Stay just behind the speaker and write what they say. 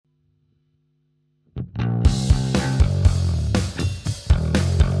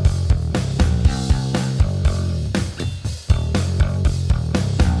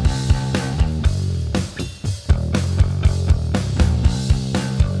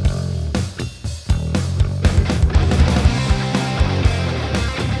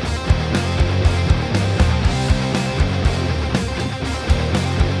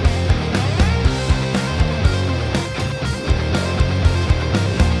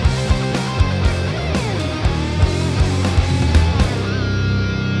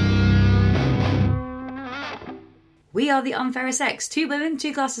We are the unfair sex. 2 women,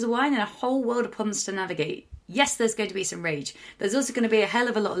 2 glasses of wine, and a whole world of problems to navigate. Yes, there's going to be some rage. There's also going to be a hell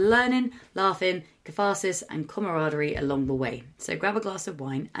of a lot of learning, laughing, catharsis, and camaraderie along the way. So grab a glass of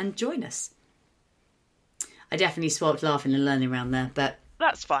wine and join us. I definitely swapped laughing and learning around there, but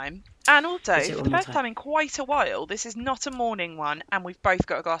that's fine. And also, for the first time in quite a while, this is not a morning one, and we've both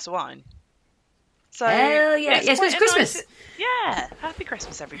got a glass of wine. So hell yeah! Yes, it's Christmas. Nice, yeah, happy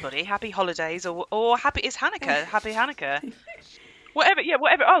Christmas, everybody. Happy holidays, or happy. It's Hanukkah. Happy Hanukkah. Whatever. Yeah,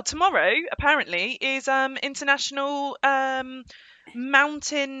 whatever. Oh, tomorrow apparently is International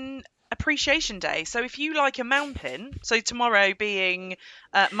Mountain Appreciation Day. So if you like a mountain, so tomorrow being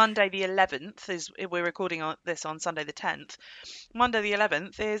Monday the 11th, is we're recording this on Sunday the 10th. Monday the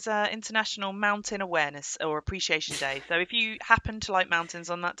 11th is International Mountain Awareness or Appreciation Day. So if you happen to like mountains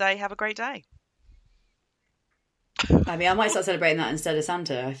on that day, have a great day. I mean, I might start celebrating that instead of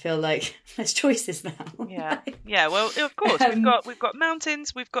Santa. I feel like there's choices now. Yeah. Well, of course, we've got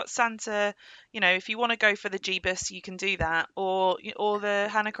mountains, we've got Santa. You know, if you want to go for the Jeebus, you can do that, or the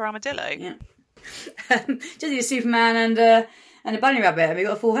Hanukkah armadillo. Yeah. Just need a Superman and a bunny rabbit, and we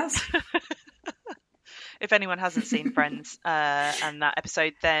got a full house. If anyone hasn't seen Friends and that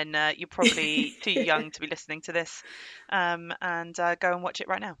episode, then you're probably too young to be listening to this, and go and watch it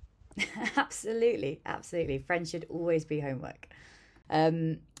right now. Absolutely. Friends should always be homework.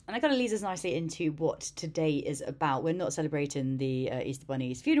 And that kind of leads us nicely into what today is about. We're not celebrating the Easter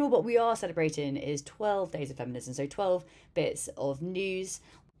Bunny's funeral, but we are celebrating is 12 Days of Feminism. So 12 bits of news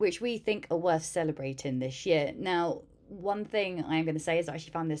which we think are worth celebrating this year. Now, one thing I'm going to say is I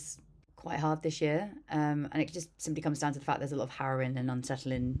actually found this quite hard this year, and it just simply comes down to the fact there's a lot of harrowing and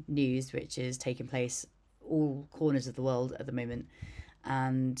unsettling news which is taking place all corners of the world at the moment.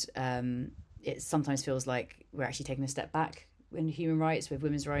 And it sometimes feels like we're actually taking a step back in human rights, with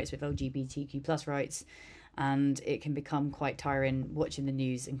women's rights, with LGBTQ plus rights, and it can become quite tiring watching the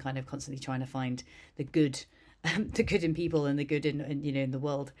news and kind of constantly trying to find the good in people and the good in the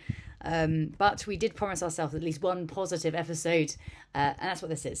world. But we did promise ourselves at least one positive episode, and that's what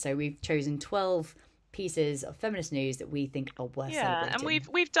this is. So we've chosen 12 pieces of feminist news that we think are worth celebrating. And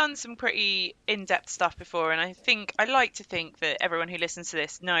we've done some pretty in-depth stuff before, and I like to think that everyone who listens to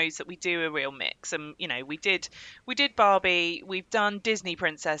this knows that we do a real mix. And we did Barbie, we've done Disney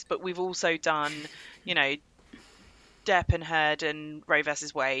Princess, but we've also done Depp and Heard and Roe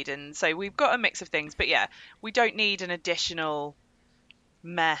versus Wade, and so we've got a mix of things. But yeah, we don't need an additional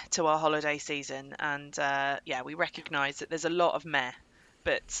meh to our holiday season, and we recognise that there's a lot of meh,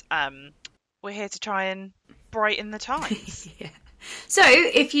 but we're here to try and brighten the times. Yeah. So,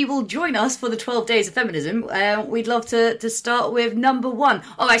 if you will join us for the 12 Days of Feminism, we'd love to start with number 1.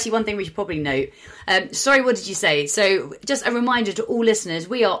 Oh, actually, one thing we should probably note. Sorry, what did you say? So, just a reminder to all listeners,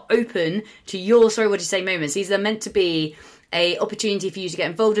 we are open to your sorry, what did you say moments. These are meant to be a opportunity for you to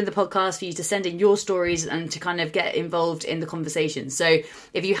get involved in the podcast, for you to send in your stories and to kind of get involved in the conversation. So,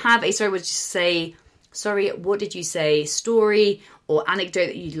 if you have a sorry, what did you say story or anecdote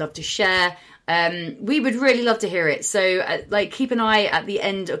that you'd love to share, we would really love to hear it. So keep an eye at the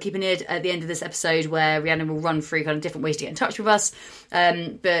end, or keep an ear at the end of this episode, where Rhiannon will run through kind of different ways to get in touch with us.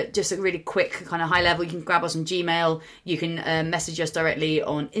 But just a really quick kind of high level, you can grab us on Gmail, you can message us directly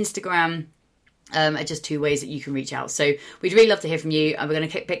on Instagram. Are just 2 ways that you can reach out. So we'd really love to hear from you, and we're going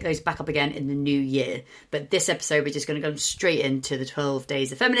to pick those back up again in the new year. But this episode, we're just going to go straight into the 12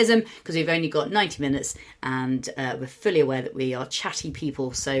 Days of Feminism, because we've only got 90 minutes, and we're fully aware that we are chatty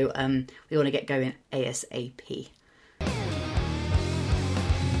people, so we want to get going ASAP.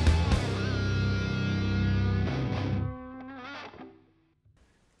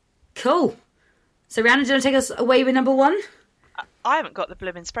 Cool. So Rhiannon, do you want to take us away with number 1? I haven't got the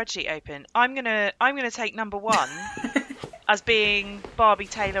blooming spreadsheet open. I'm gonna take number 1 as being Barbie,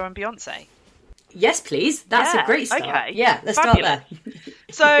 Taylor, and Beyonce. Yes, please. That's a great start. Okay. Yeah, let's Fabulous. Start there.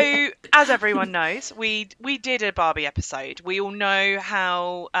 So, as everyone knows, we did a Barbie episode. We all know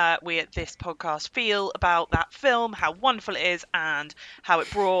how we at this podcast feel about that film, how wonderful it is, and how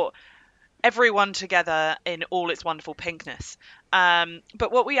it brought everyone together in all its wonderful pinkness.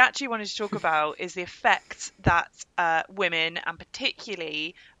 But what we actually wanted to talk about is the effect that women, and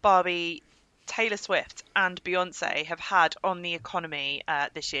particularly Barbie, Taylor Swift and Beyonce, have had on the economy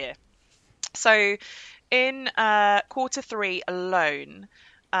this year. So in Q3 alone,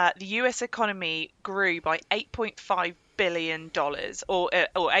 the US economy grew by $8.5 billion,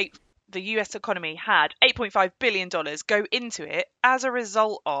 the US economy had $8.5 billion go into it as a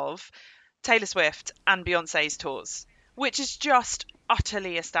result of Taylor Swift and Beyonce's tours, which is just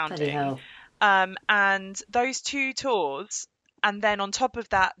utterly astounding. And those 2 tours And then on top of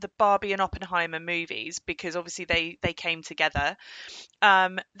that, the Barbie and Oppenheimer movies, because obviously they came together,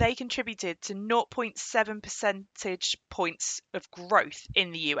 they contributed to 0.7 percentage points of growth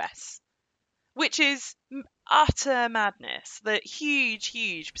in the US, which is utter madness. The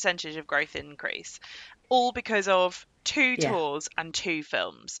huge percentage of growth increase, all because of two Yeah. tours and two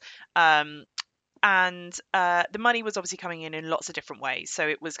films. And the money was obviously coming in lots of different ways. So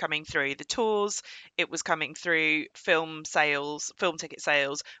it was coming through the tours, it was coming through film sales, film ticket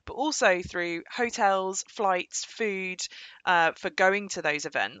sales, but also through hotels, flights, food, for going to those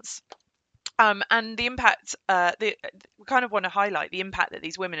events. And the impact, we kind of want to highlight the impact that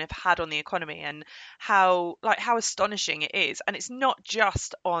these women have had on the economy, and how astonishing it is. And it's not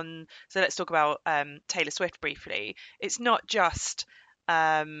just on. So let's talk about Taylor Swift briefly. It's not just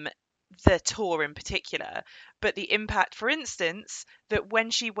the tour in particular, but the impact, for instance, that when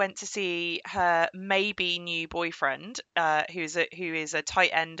she went to see her maybe new boyfriend, who is a tight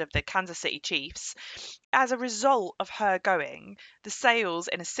end of the Kansas City Chiefs, as a result of her going, the sales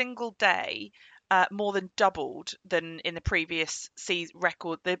in a single day more than doubled than in the previous season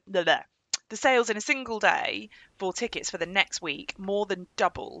record. The sales in a single day for tickets for the next week more than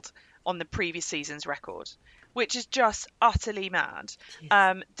doubled on the previous season's record, which is just utterly mad.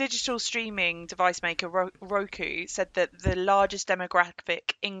 Digital streaming device maker Roku said that the largest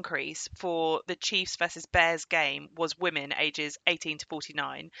demographic increase for the Chiefs versus Bears game was women ages 18 to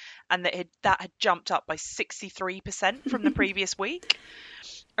 49, and that had jumped up by 63% from the previous week.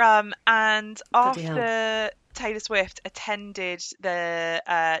 And after Taylor Swift attended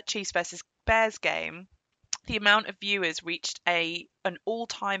the Chiefs versus Bears game, the amount of viewers reached an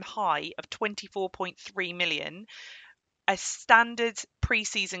all-time high of 24.3 million. A standard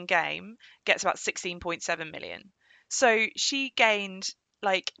preseason game gets about 16.7 million. So she gained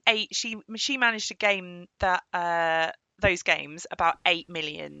she managed to gain that those games about 8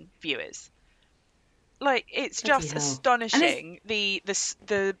 million viewers. Like, it's just astonishing. The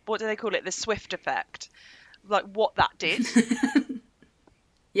what do they call it? The Swift effect. Like, what that did.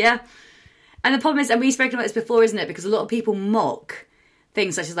 Yeah. And the problem is, and we've spoken about this before, isn't it? Because a lot of people mock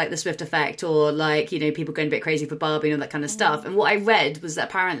things such as like the Swift effect, or like, you know, people going a bit crazy for Barbie and all that kind of stuff. And what I read was that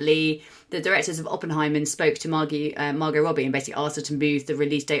apparently the directors of Oppenheimer spoke to Margot Robbie and basically asked her to move the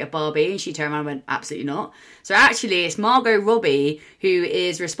release date of Barbie, and she turned around and went, absolutely not. So actually it's Margot Robbie who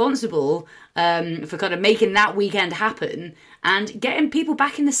is responsible for kind of making that weekend happen and getting people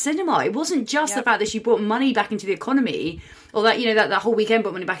back in the cinema. It wasn't just the fact that she brought money back into the economy, or that, you know, that whole weekend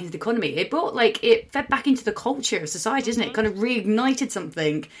brought money back into the economy. It brought, like, it fed back into the culture of society, isn't it? It kind of reignited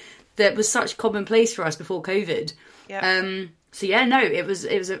something that was such commonplace for us before COVID. So yeah, no, it was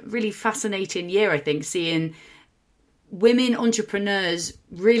a really fascinating year, I think, seeing women entrepreneurs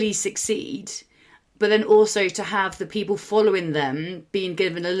really succeed, but then also to have the people following them being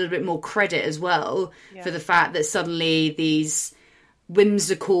given a little bit more credit as well for the fact that suddenly these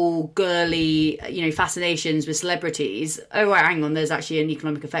whimsical, girly, you know, fascinations with celebrities, oh, right, hang on, there's actually an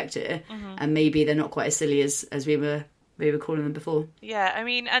economic effect here, and maybe they're not quite as silly as we were calling them before. Yeah, I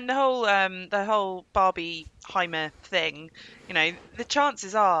mean, and the whole Barbie-Heimer thing, you know, the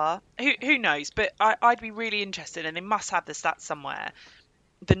chances are, who knows, but I'd be really interested, and they must have the stats somewhere,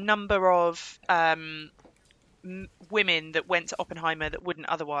 the number of women that went to Oppenheimer that wouldn't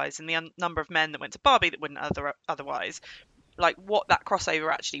otherwise, and the number of men that went to Barbie that wouldn't otherwise, like what that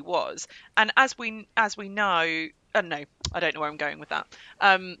crossover actually was. And as we know, I don't know where I'm going with that.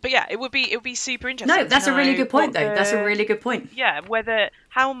 But yeah, it would be super interesting. No, that's a really good point, though. That's a really good point. Yeah,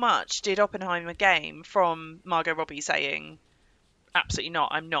 how much did Oppenheimer gain from Margot Robbie saying, absolutely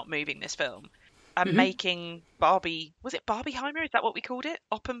not, I'm not moving this film, and making Barbie, was it Barbieheimer? Is that what we called it?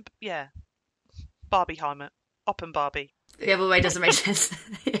 Barbieheimer. Oppen Barbie. The other way doesn't make sense.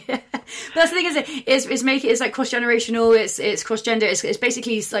 That's the thing, isn't it? It's like cross-generational, it's cross-gender, it's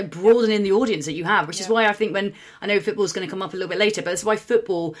basically like broadening the audience that you have, which is why I think, when I know football's going to come up a little bit later, but that's why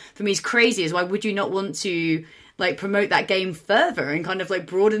football for me is crazy, is why would you not want to like promote that game further and kind of like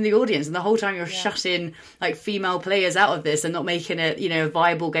broaden the audience, and the whole time you're shutting like female players out of this and not making it, you know, a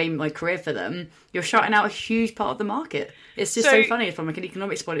viable game, like career for them, you're shutting out a huge part of the market. It's just so funny from like an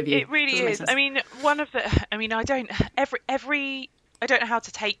economics point of view. It really is. I mean, I don't know how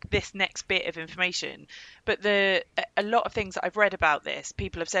to take this next bit of information, but a lot of things that I've read about this,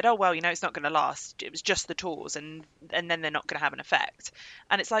 people have said, oh, well, you know, it's not going to last. It was just the tours, and then they're not going to have an effect.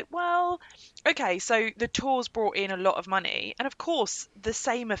 And it's like, well, okay, so the tours brought in a lot of money, and of course the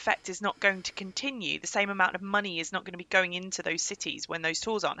same effect is not going to continue. The same amount of money is not going to be going into those cities when those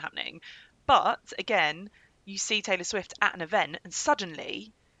tours aren't happening. But again, you see Taylor Swift at an event, and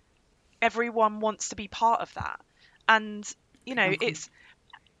suddenly everyone wants to be part of that. And you know, it's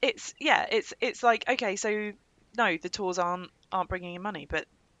like, okay, so no, the tours aren't bringing in money, but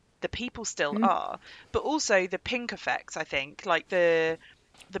the people still are. But also the pink effect, I think, like the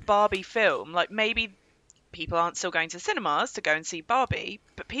Barbie film, like maybe people aren't still going to cinemas to go and see Barbie,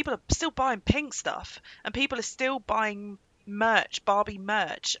 but people are still buying pink stuff, and people are still buying merch, Barbie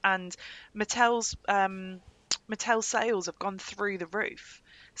merch, and Mattel's sales have gone through the roof.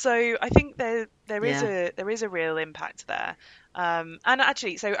 So I think there is a real impact there. And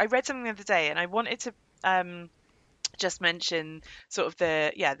actually, so I read something the other day, and I wanted to just mention sort of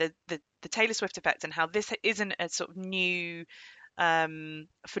the Taylor Swift effect and how this isn't a sort of new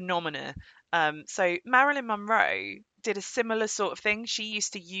phenomena. So Marilyn Monroe did a similar sort of thing. She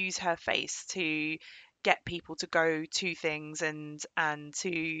used to use her face to get people to go to things and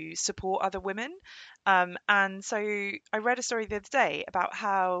to support other women. And so I read a story the other day about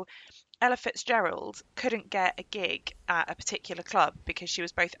how Ella Fitzgerald couldn't get a gig at a particular club because she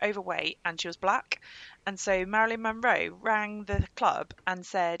was both overweight and she was black. And so Marilyn Monroe rang the club and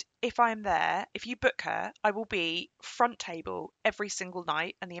said, if I'm there, if you book her, I will be front table every single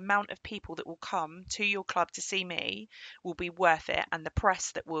night, and the amount of people that will come to your club to see me will be worth it, and the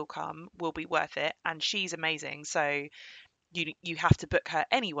press that will come will be worth it, and she's amazing. So you have to book her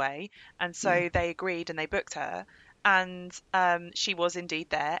anyway. And so they agreed and they booked her. And she was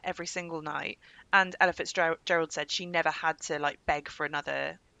indeed there every single night. And Ella Fitzgerald said she never had to like beg for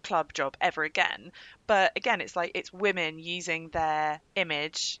another club job ever again. But again, it's like it's women using their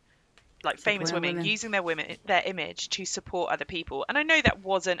image, like famous women using their image to support other people. And I know that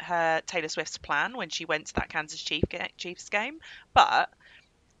wasn't her Taylor Swift's plan when she went to that Kansas Chiefs game, but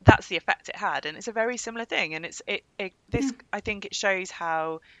that's the effect it had, and it's a very similar thing. And I think it shows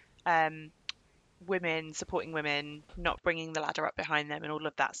how women supporting women, not bringing the ladder up behind them, and all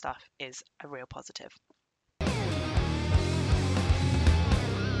of that stuff is a real positive.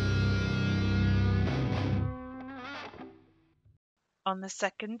 On the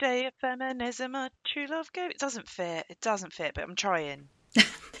second day of feminism, a true love go. It doesn't fit, but I'm trying.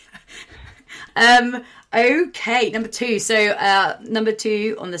 Okay, number two. So number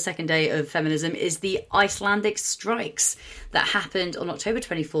two on the second day of feminism is the Icelandic strikes that happened on October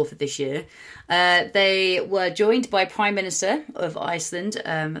 24th of this year. They were joined by Prime Minister of Iceland,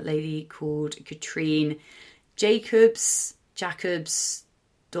 a lady called Katrín Jakobsdóttir.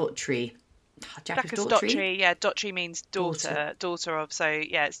 Jakobsdóttir, yeah, Dottir means daughter of, so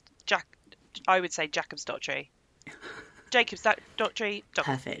yeah, it's I would say Jakobsdóttir. Jakobsdóttir.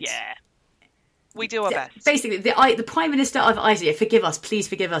 Perfect. Yeah. We do our best. Basically, the Prime Minister of Iceland, forgive us, please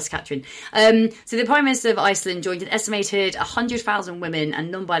forgive us, Katrin. So the Prime Minister of Iceland joined an estimated 100,000 women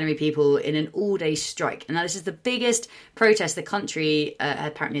and non-binary people in an all-day strike. And now this is the biggest protest the country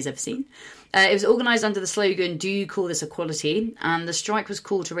apparently has ever seen. It was organised under the slogan, "Do you call this equality?" And the strike was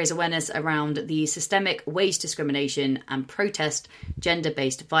called to raise awareness around the systemic wage discrimination and protest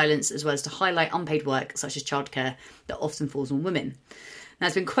gender-based violence, as well as to highlight unpaid work, such as childcare, that often falls on women. Now,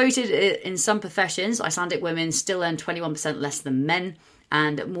 it's been quoted in some professions, Icelandic women still earn 21% less than men,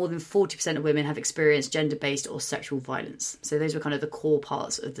 and more than 40% of women have experienced gender-based or sexual violence. So those were kind of the core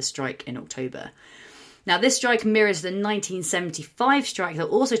parts of the strike in October. Now, this strike mirrors the 1975 strike that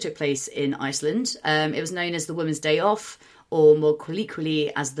also took place in Iceland. It was known as the Women's Day Off, or more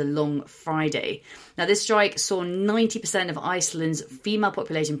colloquially as the Long Friday. Now, this strike saw 90% of Iceland's female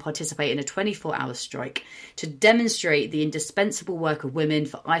population participate in a 24-hour strike to demonstrate the indispensable work of women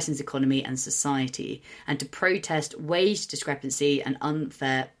for Iceland's economy and society, and to protest wage discrepancy and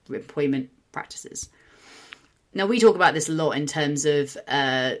unfair employment practices. Now, we talk about this a lot in terms of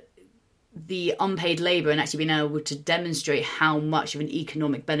the unpaid labour and actually being able to demonstrate how much of an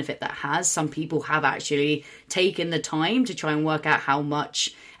economic benefit that has. Some people have actually taken the time to try and work out how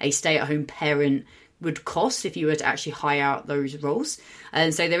much a stay-at-home parent would cost if you were to actually hire out those roles.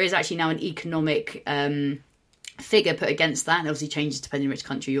 And so there is actually now an economic figure put against that, and obviously changes depending on which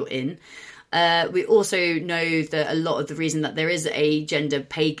country you're in. We also know that a lot of the reason that there is a gender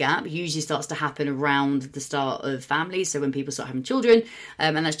pay gap usually starts to happen around the start of families. So when people start having children,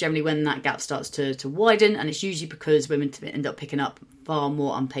 and that's generally when that gap starts to widen. And it's usually because women end up picking up far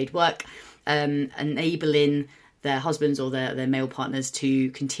more unpaid work, enabling their husbands or their male partners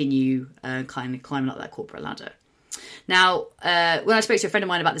to continue kind of climbing up that corporate ladder. Now, when I spoke to a friend of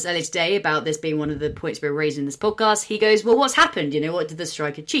mine about this earlier today, about this being one of the points we were raising in this podcast, he goes, well, what's happened? What did the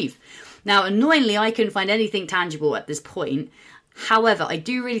strike achieve? Now, annoyingly, I couldn't find anything tangible at this point. However, I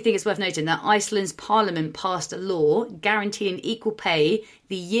do really think it's worth noting that Iceland's parliament passed a law guaranteeing equal pay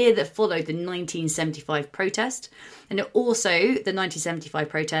the year that followed the 1975 protest. And the 1975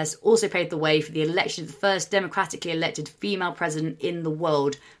 protest also paved the way for the election of the first democratically elected female president in the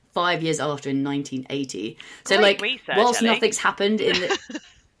world 5 years after, in 1980. So, Great research, whilst Ellie. nothing's happened in the...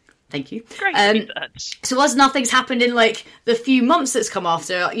 Thank you. Great research. So whilst nothing's happened in the few months that's come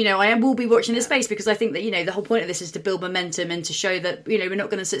after, I will be watching this space, because I think that, the whole point of this is to build momentum and to show that, we're not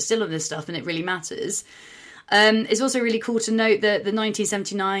going to sit still on this stuff and it really matters. It's also really cool to note that the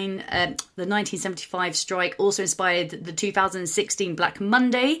 1975 strike also inspired the 2016 Black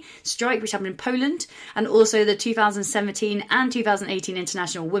Monday strike, which happened in Poland, and also the 2017 and 2018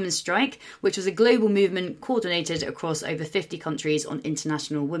 International Women's Strike, which was a global movement coordinated across over 50 countries on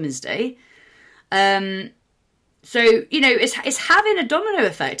International Women's Day. So, it's having a domino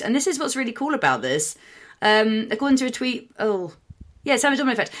effect, and this is what's really cool about this. According to a tweet... Yeah, it's having a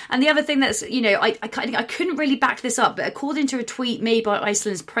domino effect. And the other thing that's, I couldn't really back this up, but according to a tweet made by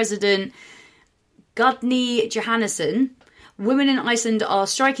Iceland's president, Gudni Johannesson, women in Iceland are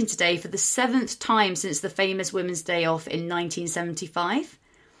striking today for the 7th time since the famous Women's Day off in 1975.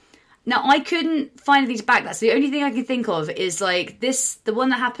 Now, I couldn't find anything to back that. So the only thing I can think of is the one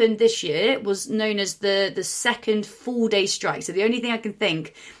that happened this year was known as the second full-day strike. So the only thing I can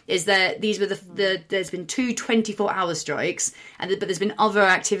think is that these were there's been two 24-hour strikes, but there's been other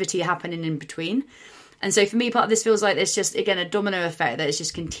activity happening in between. And so for me, part of this feels like there's just, again, a domino effect that is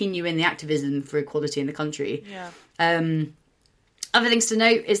just continuing the activism for equality in the country. Yeah. Other things to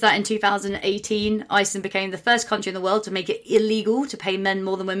note is that in 2018, Iceland became the first country in the world to make it illegal to pay men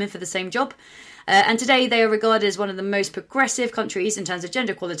more than women for the same job. And today they are regarded as one of the most progressive countries in terms of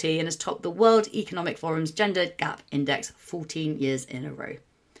gender equality, and has topped the World Economic Forum's Gender Gap Index 14 years in a row.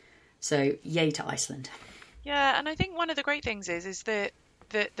 So yay to Iceland. Yeah, and I think one of the great things is that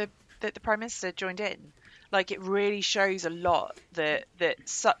the Prime Minister joined in. It really shows a lot that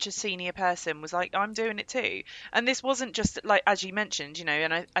such a senior person was like, I'm doing it too. And this wasn't just as you mentioned,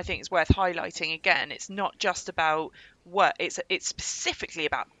 and I think it's worth highlighting again, it's not just about work. It's specifically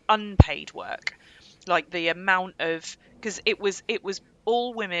about unpaid work. The amount of, because it was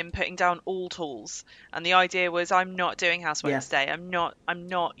all women putting down all tools. And the idea was, I'm not doing housework today. I'm not,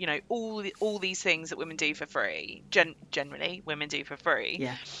 all these things that women do for free. Generally women do for free.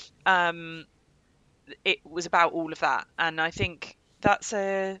 Yeah. It was about all of that, and I think it's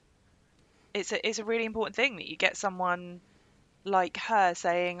a really important thing that you get someone like her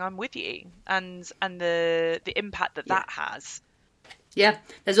saying I'm with you, and the impact that has. Yeah,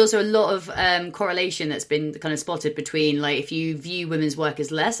 there's also a lot of correlation that's been kind of spotted between, if you view women's work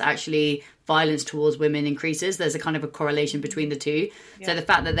as less, actually violence towards women increases. There's a kind of a correlation between the two. Yeah. So the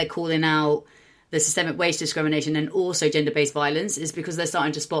fact that they're calling out the systemic wage discrimination and also gender-based violence is because they're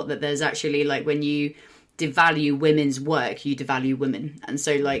starting to spot that there's actually, when you devalue women's work, you devalue women. And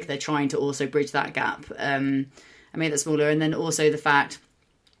so, they're trying to also bridge that gap. I made that smaller. And then also the fact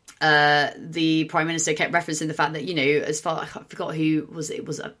the Prime Minister kept referencing the fact that, as far, I forgot who was it,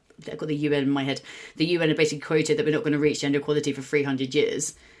 I've got the UN in my head. The UN had basically quoted that we're not going to reach gender equality for 300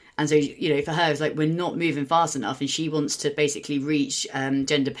 years. And so, for her, it's we're not moving fast enough. And she wants to basically reach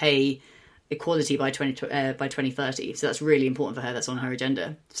gender pay equality by 2030. So that's really important for her. That's on her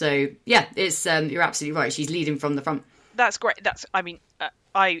agenda. So yeah, it's you're absolutely right. She's leading from the front. That's great.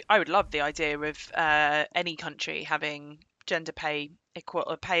 I would love the idea of any country having gender pay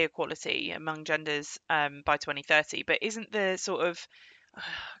equality among genders by 2030. But isn't the sort of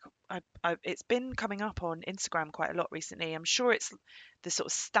it's been coming up on Instagram quite a lot recently. I'm sure it's the sort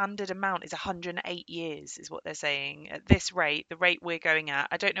of standard amount is 108 years is what they're saying. At this rate, the rate we're going at,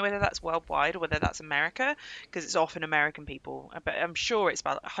 I don't know whether that's worldwide or whether that's America, because it's often American people, but I'm sure it's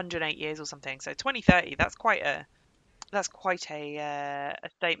about 108 years or something. So 2030, that's quite a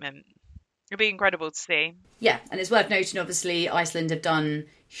statement. It'd be incredible to see. Yeah, and it's worth noting, obviously, Iceland have done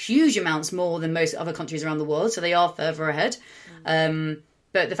huge amounts more than most other countries around the world, so they are further ahead.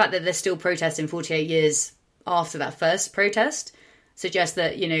 But the fact that they're still protesting 48 years after that first protest suggests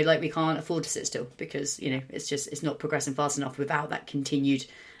that, we can't afford to sit still, because, it's not progressing fast enough without that continued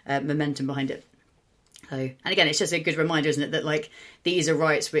momentum behind it. So, and again, it's just a good reminder, isn't it, that, these are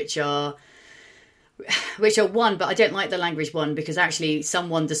rights which are won, but I don't like the language won, because actually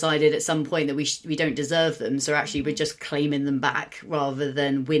someone decided at some point that we don't deserve them, so actually we're just claiming them back rather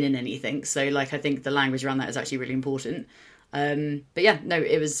than winning anything. So I think the language around that is actually really important. But yeah, no,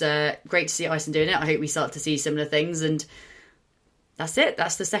 it was great to see Iceland doing it. I hope we start to see similar things, and that's it.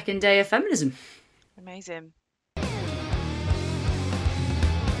 That's the second day of feminism. Amazing.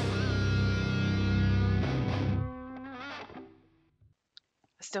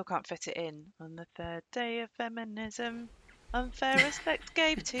 still can't fit it in. On the third day of feminism, unfair respect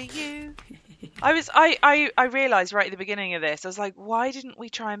gave to you. I realised right at the beginning of this, I was like, why didn't we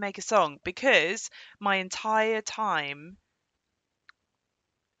try and make a song? Because my entire time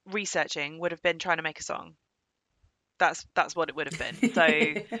researching would have been trying to make a song. That's what it would have been. So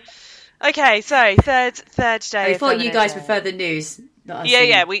okay, so third day I of thought you guys feminism. prefer the news, not us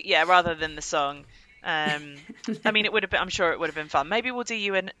Yeah, singing. rather than the song. I mean, it would have been. I'm sure it would have been fun. Maybe we'll do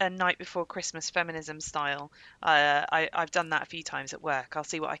you a night before Christmas feminism style. I've done that a few times at work. I'll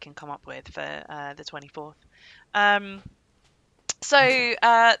see what I can come up with for the 24th. Um, so Okay.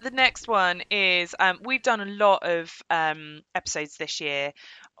 the next one is we've done a lot of episodes this year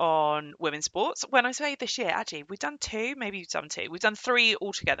on women's sports. When I say this year, actually, we've done two. Maybe we've done two. We've done three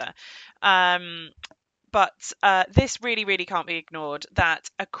altogether. Um, but this really, really can't be ignored that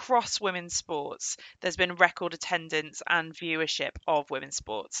across women's sports, there's been record attendance and viewership of women's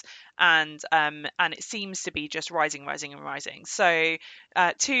sports, and it seems to be just rising, rising, and rising. So,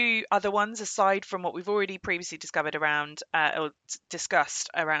 two other ones aside from what we've already previously discovered around discussed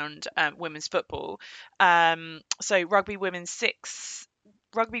around women's football. So, Rugby Women's Six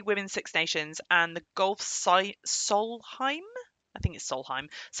Nations and the Golf Solheim. I think it's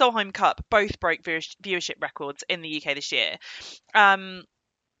Solheim Cup both broke viewership records in the UK this year. And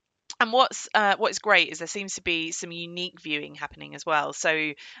what's great is there seems to be some unique viewing happening as well.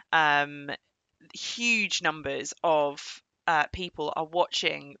 So huge numbers of people are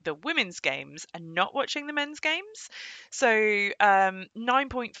watching the women's games and not watching the men's games. So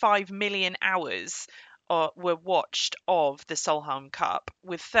 9.5 million hours were watched of the Solheim Cup,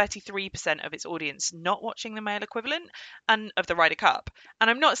 with 33% of its audience not watching the male equivalent and of the Ryder Cup. And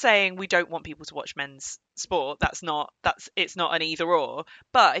I'm not saying we don't want people to watch men's sport. It's not an either or.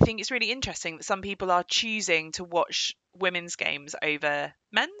 But I think it's really interesting that some people are choosing to watch women's games over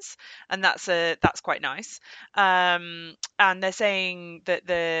men's, and that's quite nice. And they're saying that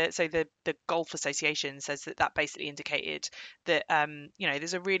the Golf Association says that basically indicated that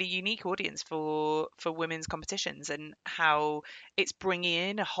there's a really unique audience for women's competitions, and how it's bringing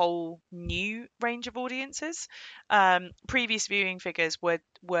in a whole new range of audiences. Previous viewing figures were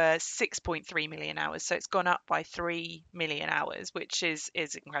 6.3 million hours, so it's gone up by 3 million hours, which is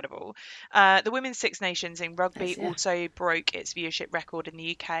incredible. The Women's Six Nations in rugby That's, yeah. also broke its viewership record in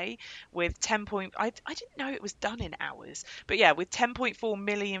the UK with 10 point. I didn't know it was done in hours, but yeah, with 10.4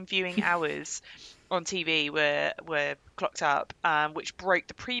 million viewing hours on TV were clocked up, which broke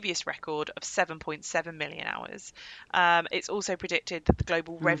the previous record of 7.7 million hours. It's also predicted that the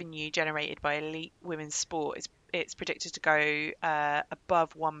global revenue generated by elite women's sport it's predicted to go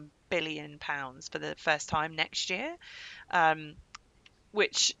above £1 billion for the first time next year.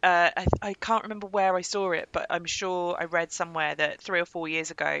 Which I can't remember where I saw it, but I'm sure I read somewhere that 3 or 4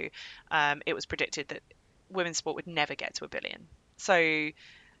 years ago it was predicted that women's sport would never get to 1 billion. So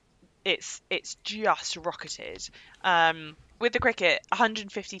it's just rocketed. With the cricket,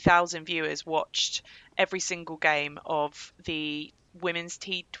 150,000 viewers watched every single game of the Women's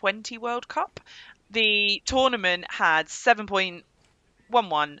T20 World Cup. The tournament had 7.11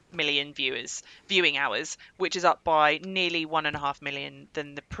 million viewing hours, which is up by nearly 1.5 million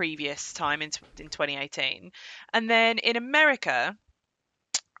than the previous time in 2018. And then in America,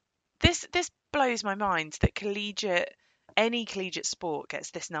 this blows my mind that any collegiate sport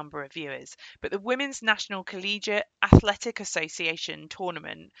gets this number of viewers, but the Women's National Collegiate Athletic Association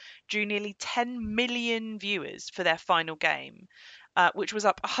tournament drew nearly 10 million viewers for their final game, which was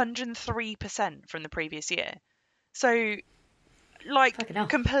up 103% from the previous year. So, like, Fucking hell.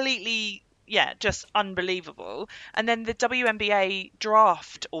 completely, yeah, just unbelievable. And then the WNBA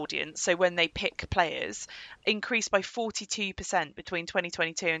draft audience, so when they pick players, increased by 42% between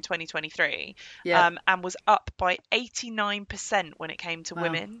 2022 and 2023, Yeah. and was up by 89% when it came to Wow.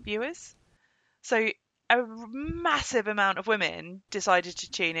 women viewers. So a massive amount of women decided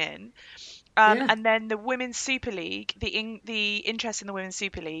to tune in. Yeah. And then the Women's Super League, the interest in the Women's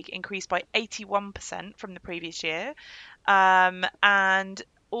Super League increased by 81% from the previous year. And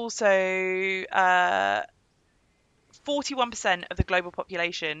also 41% of the global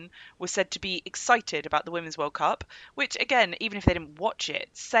population was said to be excited about the Women's World Cup, which again, even if they didn't watch it,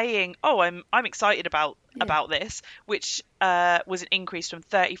 saying, "Oh, I'm excited about this," which was an increase from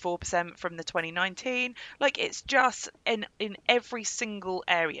 34% from the 2019. Like, it's just in every single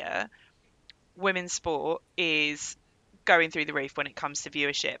area, women's sport is going through the roof when it comes to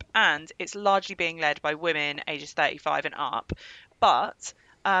viewership, and it's largely being led by women ages 35 and up. But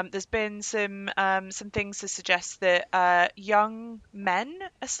There's been some things to suggest that young men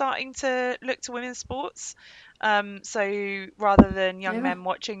are starting to look to women's sports. So rather than young men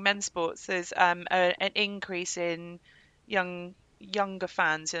watching men's sports, there's an increase in younger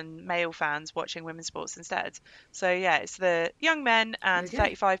fans and male fans watching women's sports instead. So yeah, it's the young men and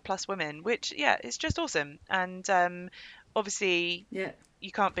 35 plus women, which it's just awesome. And obviously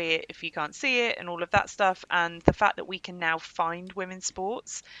you can't be it if you can't see it and all of that stuff. And the fact that we can now find women's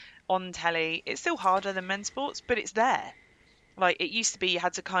sports on telly, it's still harder than men's sports, but it's there. Like, it used to be you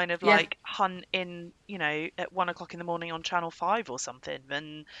had to kind of like hunt in, at 1 o'clock in the morning on Channel 5 or something,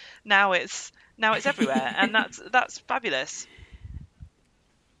 and now it's everywhere, and that's fabulous.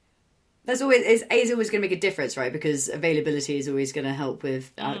 That's always going to make a difference, right? Because availability is always going to help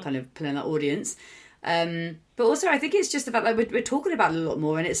with kind of pulling that audience. But also, I think it's just the fact that we're talking about it a lot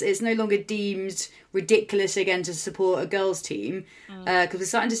more, and it's no longer deemed ridiculous again to support a girls' team, because we're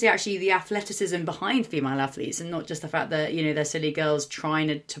starting to see actually the athleticism behind female athletes, and not just the fact that they're silly girls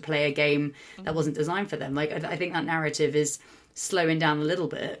trying to play a game that wasn't designed for them. Like, I think that narrative is slowing down a little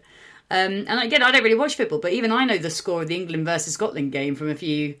bit. And again, I don't really watch football, but even I know the score of the England versus Scotland game from a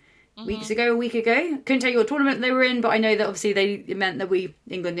week ago. Couldn't tell you what tournament they were in, but I know that obviously it meant that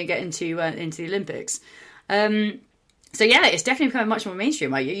England didn't get into the Olympics. So yeah, it's definitely becoming much more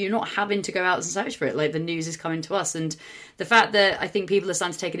mainstream. Like, you're not having to go out and search for it. Like, the news is coming to us, and the fact that I think people are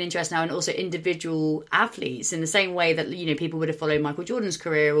starting to take an interest now in also individual athletes in the same way that people would have followed Michael Jordan's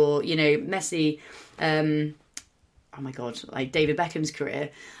career, or Messi. Oh my God, like David Beckham's career.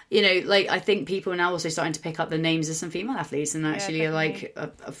 I think people are now also starting to pick up the names of some female athletes and actually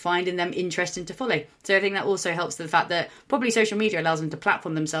are finding them interesting to follow. So I think that also helps the fact that probably social media allows them to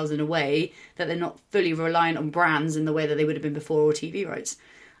platform themselves in a way that they're not fully reliant on brands in the way that they would have been before, or TV rights.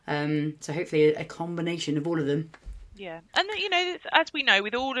 So hopefully a combination of all of them. Yeah. And, as we know,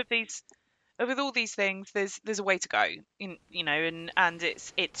 with all these things, there's a way to go, and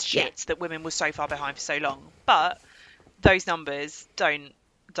it's shit that women were so far behind for so long. But those numbers don't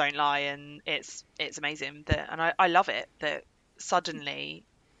lie, and it's amazing and I love it that suddenly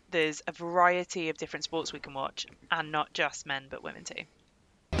there's a variety of different sports we can watch, and not just men but women too.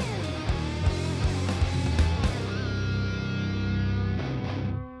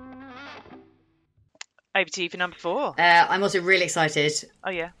 Over to you for number 4. I'm also really excited.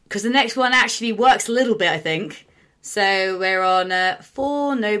 Oh yeah, because the next one actually works a little bit, I think. So we're on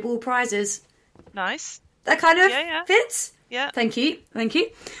 4 Nobel Prizes. Nice. That kind of fits. Yeah. Thank you.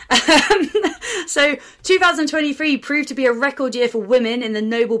 So 2023 proved to be a record year for women in the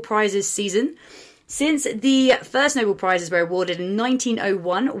Nobel Prizes season. Since the first Nobel Prizes were awarded in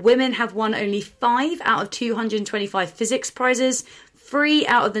 1901, women have won only 5 out of 225 physics prizes, 3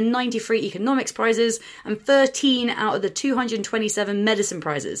 out of the 93 economics prizes, and 13 out of the 227 medicine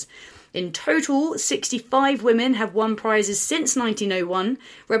prizes. In total, 65 women have won prizes since 1901,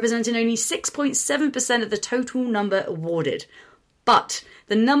 representing only 6.7% of the total number awarded. But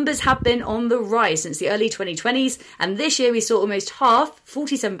the numbers have been on the rise since the early 2020s, and this year we saw almost half,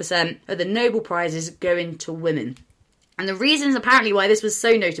 47%, of the Nobel Prizes going to women. And the reasons apparently why this was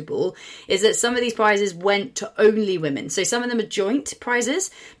so notable is that some of these prizes went to only women. So some of them are joint prizes,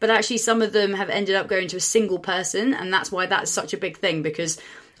 but actually some of them have ended up going to a single person, and that's why that's such a big thing, because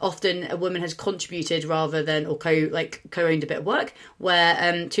often a woman has contributed rather than, or co-owned a bit of work,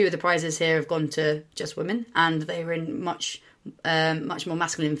 where 2 of the prizes here have gone to just women, and they were in much more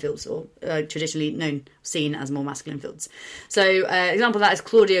masculine fields, or traditionally seen as more masculine fields. So example of that is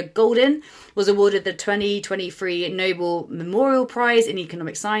Claudia Goldin was awarded the 2023 Nobel Memorial Prize in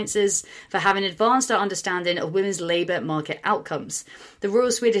Economic Sciences for having advanced our understanding of women's labour market outcomes. The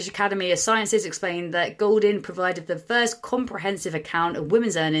Royal Swedish Academy of Sciences explained that Goldin provided the first comprehensive account of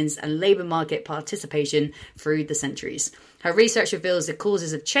women's earnings and labour market participation through the centuries. Her research reveals the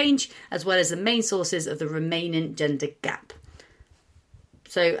causes of change as well as the main sources of the remaining gender gap.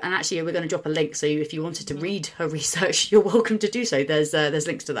 So, and actually we're going to drop a link, so if you wanted to read her research, you're welcome to do so. There's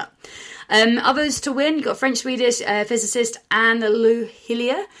links to that. Others to win, you've got French-Swedish physicist Anne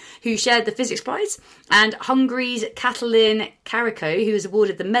Louhilia, who shared the physics prize, and Hungary's Katalin Karikó, who was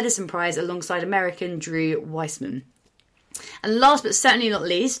awarded the medicine prize alongside American Drew Weissman. And last but certainly not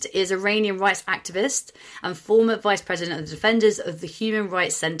least is Iranian rights activist and former vice president of the Defenders of the Human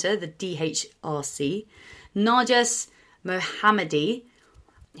Rights Centre, the DHRC, Narges Mohammadi,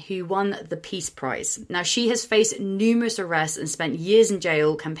 who won the Peace Prize. Now, she has faced numerous arrests and spent years in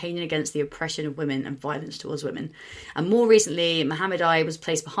jail campaigning against the oppression of women and violence towards women. And more recently, Mohammadi was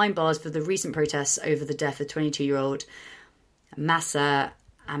placed behind bars for the recent protests over the death of 22-year-old Mahsa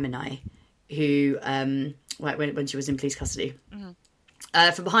Amini, who when she was in police custody. Mm-hmm.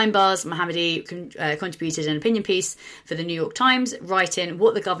 From behind bars, Mohammadi contributed an opinion piece for the New York Times, writing,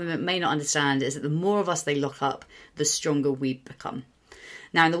 "What the government may not understand is that the more of us they lock up, the stronger we become."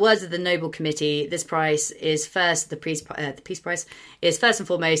 Now, in the words of the Nobel Committee, this prize is the Peace Prize is first and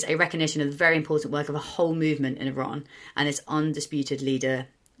foremost a recognition of the very important work of a whole movement in Iran and its undisputed leader,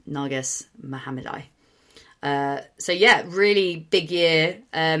 Narges Mohammadi. So yeah, really big year.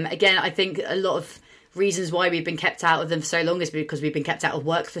 Again, I think a lot of reasons why we've been kept out of them for so long is because we've been kept out of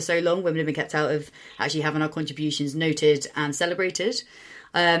work for so long. Women have been kept out of actually having our contributions noted and celebrated.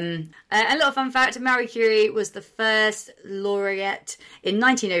 A little fun fact, Marie Curie was the first laureate in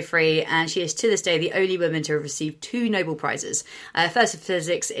 1903, and she is to this day the only woman to have received 2 Nobel Prizes. First for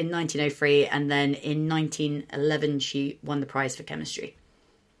physics in 1903, and then in 1911 she won the prize for chemistry.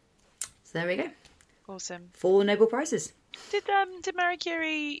 So there we go. Awesome. 4 Nobel Prizes. Did Marie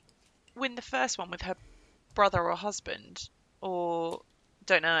Curie win the first one with her brother or husband? Or...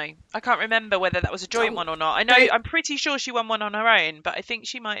 don't know. I can't remember whether that was a joint one or not. I'm pretty sure she won one on her own, but I think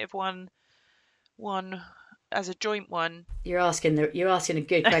she might have won one as a joint one. You're asking a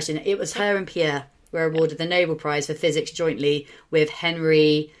good question. It was her and Pierre were awarded the Nobel Prize for physics jointly with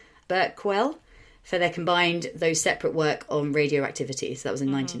Henry Becquerel for their combined, though separate, work on radioactivity. So that was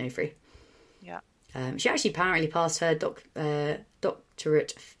in 1903. Yeah. She actually apparently passed her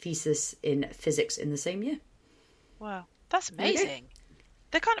doctorate thesis in physics in the same year. Wow, that's amazing.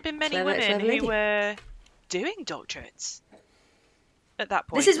 There can't have been many women who were doing doctorates at that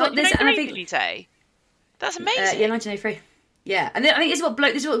point. This is what this, and I think, did you say? That's amazing. Yeah, 1903. Yeah, and I think this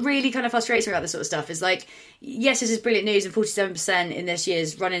is what really kind of frustrates me about this sort of stuff. Is like, yes, this is brilliant news, and 47% in this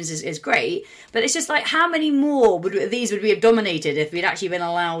year's run-ins is great. But it's just like, how many more would we have dominated if we'd actually been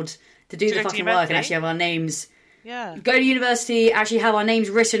allowed to do the fucking work and actually have our names? Yeah. Go to university, actually have our names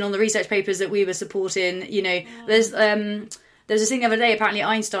written on the research papers that we were supporting. You know, there's a thing the other day, apparently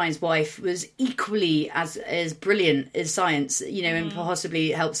Einstein's wife was equally as brilliant as science, you know, and possibly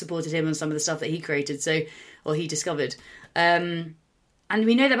helped supported him on some of the stuff that he created, or he discovered. And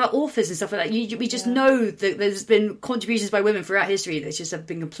we know that about authors and stuff like that. We just know that there's been contributions by women throughout history that just have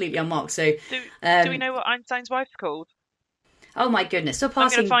been completely unmarked. So, do we know what Einstein's wife's called? Oh my goodness! Stop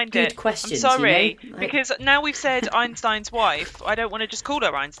asking good questions. I'm sorry, you know? because now we've said Einstein's wife. I don't want to just call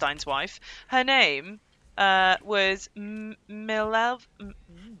her Einstein's wife. Her name was Mileva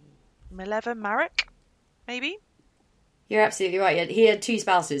Marek, maybe? You're absolutely right. He had 2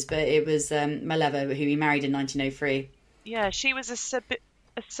 spouses, but it was Mileva, who he married in 1903. Yeah, she was a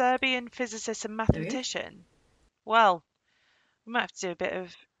Serbian physicist and mathematician. Well, we might have to do a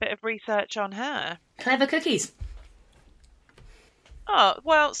bit of research on her. Clever cookies. Oh,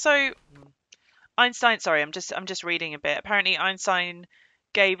 well, so Einstein, sorry, I'm just reading a bit. Apparently Einstein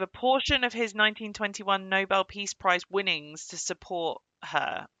gave a portion of his 1921 Nobel Peace Prize winnings to support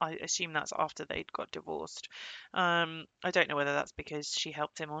her. I assume that's after they'd got divorced. I don't know whether that's because she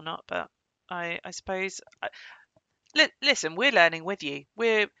helped him or not, but I suppose... listen, we're learning with you.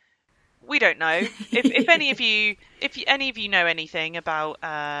 We don't know. If any of you know anything about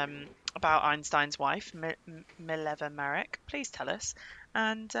Einstein's wife, Mileva Marek, please tell us,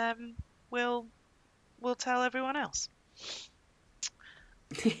 and we'll tell everyone else.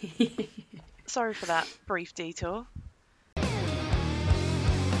 Sorry for that brief detour.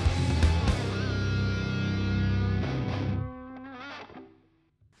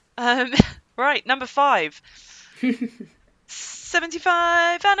 Right, number 5.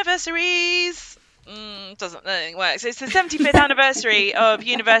 75 anniversaries. Doesn't work. So it's the 75th anniversary of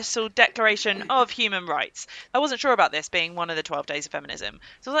Universal Declaration of Human Rights. I wasn't sure about this being one of the 12 Days of Feminism.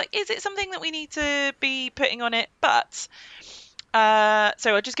 So I was like, is it something that we need to be putting on it? But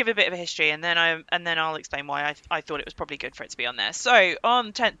so I'll just give a bit of a history, and then I'll explain why I thought it was probably good for it to be on there. So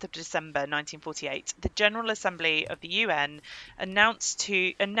on 10th of December 1948, the General Assembly of the UN announced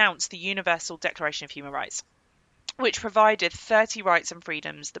the Universal Declaration of Human Rights, which provided 30 rights and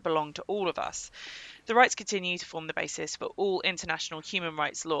freedoms that belong to all of us. The rights continue to form the basis for all international human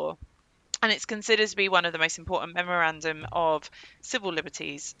rights law, and it's considered to be one of the most important memorandum of civil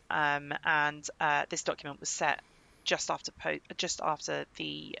liberties, and this document was set just after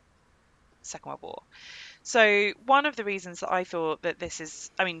the Second World War. So one of the reasons that I thought that this is,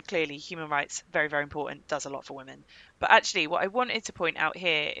 I mean, clearly human rights, very, very important, does a lot for women. But actually, what I wanted to point out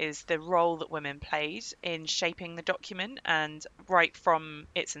here is the role that women played in shaping the document, and right from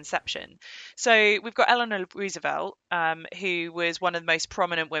its inception. So we've got Eleanor Roosevelt, who was one of the most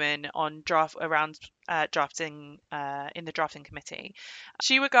prominent women on drafting in the drafting committee.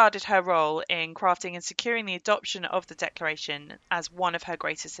 She regarded her role in crafting and securing the adoption of the Declaration as one of her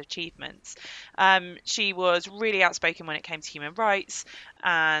greatest achievements. She was really outspoken when it came to human rights,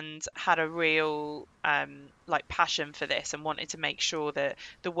 and had a real passion for this, and wanted to make sure that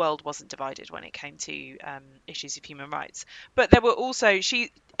the world wasn't divided when it came to issues of human rights. But there were also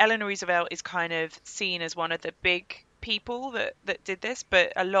Eleanor Roosevelt is kind of seen as one of the big people that did this,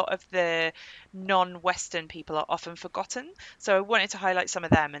 but a lot of the non-Western people are often forgotten. So I wanted to highlight some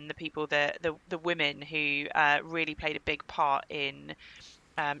of them, and the people, the women who really played a big part in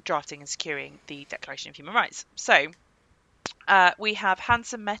drafting and securing the Declaration of Human Rights. So we have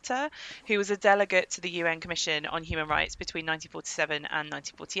Hansa Mehta, who was a delegate to the UN Commission on Human Rights between 1947 and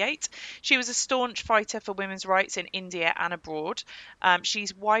 1948. She was a staunch fighter for women's rights in India and abroad.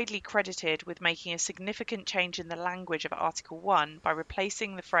 She's widely credited with making a significant change in the language of Article 1 by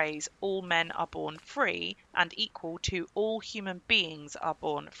replacing the phrase "all men are born free and equal" to "all human beings are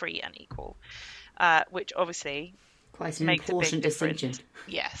born free and equal," which obviously quite an makes important a big difference. distinction.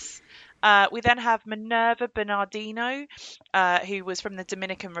 Yes. We then have Minerva Bernardino, who was from the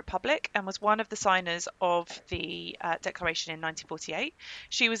Dominican Republic and was one of the signers of the Declaration in 1948.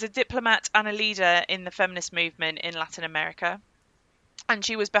 She was a diplomat and a leader in the feminist movement in Latin America, and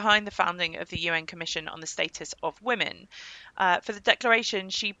she was behind the founding of the UN Commission on the Status of Women. For the Declaration,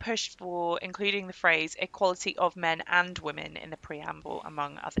 she pushed for including the phrase "equality of men and women" in the preamble,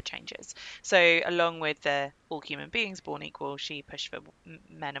 among other changes. So along with the "all human beings born equal," she pushed for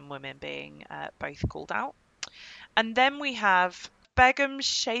men and women being both called out. And then we have Begum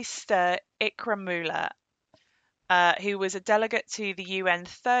Shaista Ikramullah, who was a delegate to the UN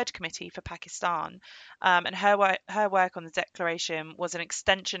Third Committee for Pakistan, and her work on the Declaration was an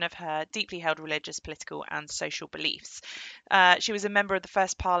extension of her deeply held religious, political and social beliefs. She was a member of the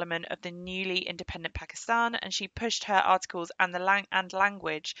first parliament of the newly independent Pakistan, and she pushed her articles and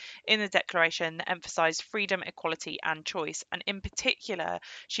language in the Declaration that emphasised freedom, equality and choice. And in particular,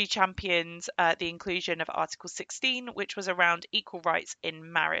 she championed the inclusion of Article 16, which was around equal rights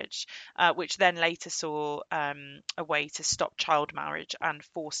in marriage, which then later saw a way to stop child marriage and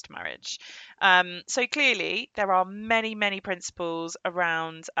forced marriage. So clearly there are many, many principles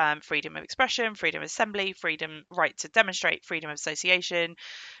around freedom of expression, freedom of assembly, right to demonstrate, freedom of association,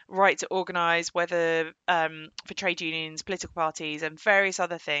 right to organise, whether for trade unions, political parties and various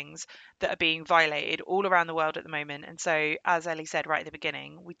other things that are being violated all around the world at the moment. And so, as Ellie said right at the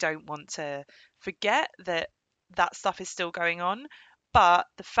beginning, we don't want to forget that stuff is still going on. But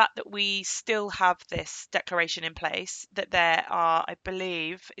the fact that we still have this declaration in place, that there are, I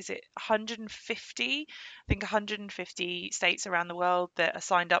believe, is it 150? I think 150 states around the world that are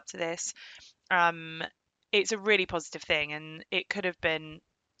signed up to this. It's a really positive thing, and it could have been,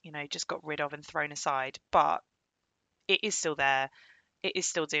 just got rid of and thrown aside. But it is still there. It is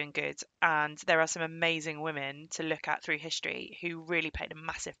still doing good. And there are some amazing women to look at through history who really played a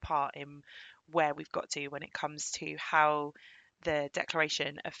massive part in where we've got to when it comes to how the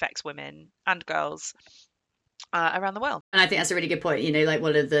Declaration affects women and girls around the world. And I think that's a really good point.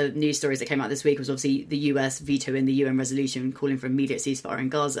 One of the news stories that came out this week was obviously the US vetoing the UN resolution calling for immediate ceasefire in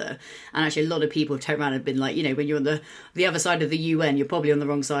Gaza. And actually a lot of people have turned around and been like, when you're on the other side of the UN, you're probably on the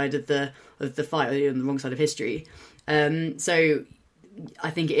wrong side of the fight, or you're on the wrong side of history. So I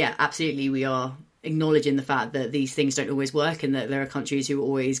think, absolutely we are acknowledging the fact that these things don't always work, and that there are countries who are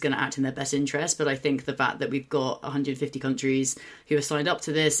always going to act in their best interest. But I think the fact that we've got 150 countries who have signed up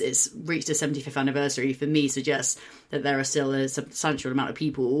to this, it's reached a 75th anniversary, for me suggests that there are still a substantial amount of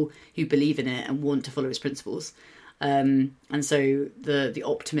people who believe in it and want to follow its principles. And so the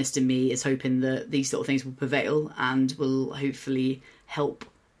optimist in me is hoping that these sort of things will prevail and will hopefully help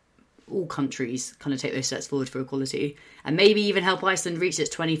all countries kind of take those steps forward for equality, and maybe even help Iceland reach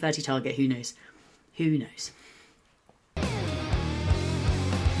its 2030 target. Who knows? Who knows?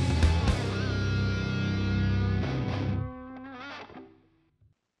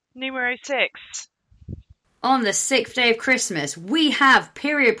 Numero 6. On the 6th day of Christmas, we have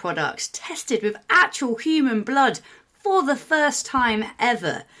period products tested with actual human blood for the first time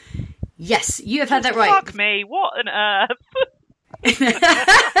ever. Yes, you have had that right. Fuck me, what on earth?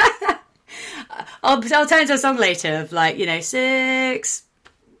 I'll turn into a song later of 6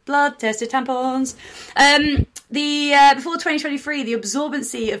 blood tested tampons. Before 2023, the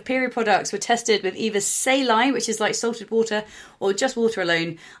absorbency of period products were tested with either saline, which is like salted water, or just water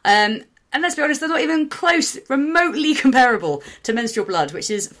alone. And let's be honest, they're not even close, remotely comparable to menstrual blood, which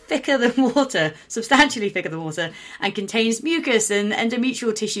is thicker than water, substantially thicker than water, and contains mucus and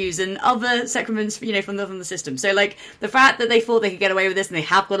endometrial tissues and other secrements, from the system. So, like, the fact that they thought they could get away with this, and they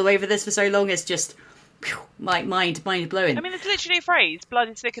have got away with this for so long, is just, mind blowing. I mean, it's literally a phrase, blood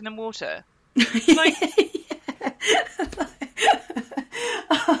is thicker than water. Like...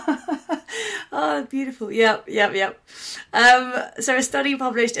 Oh, beautiful. Yep. So a study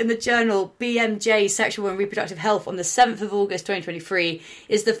published in the journal BMJ Sexual and Reproductive Health on the 7th of August 2023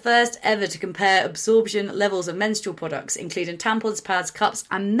 is the first ever to compare absorption levels of menstrual products, including tampons, pads, cups,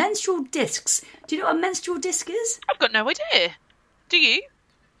 and menstrual discs. Do you know what a menstrual disc is? I've got no idea. Do you?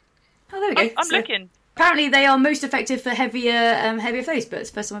 Oh, there we go. I'm looking. Apparently they are most effective for heavier flows, but it's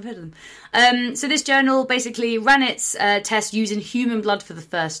the first time I've heard of them. So this journal basically ran its test using human blood for the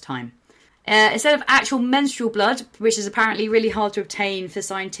first time. Instead of actual menstrual blood, which is apparently really hard to obtain for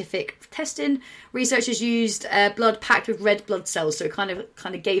scientific testing, researchers used blood packed with red blood cells, so it kind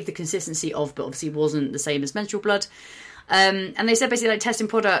of gave the consistency of, but obviously wasn't the same as menstrual blood. And they said basically like testing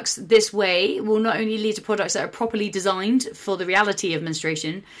products this way will not only lead to products that are properly designed for the reality of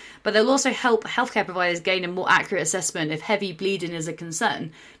menstruation, but they'll also help healthcare providers gain a more accurate assessment if heavy bleeding is a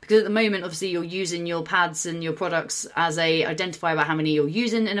concern. Because at the moment, obviously, you're using your pads and your products as a identifier about how many you're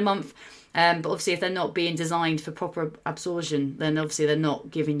using in a month. But obviously, if they're not being designed for proper absorption, then obviously they're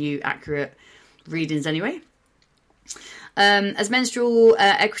not giving you accurate readings anyway. As menstrual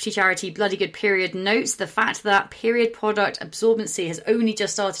equity charity Bloody Good Period notes, the fact that period product absorbency has only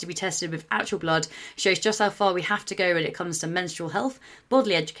just started to be tested with actual blood shows just how far we have to go when it comes to menstrual health,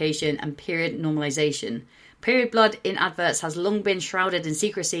 bodily education, and period normalisation. Period blood in adverts has long been shrouded in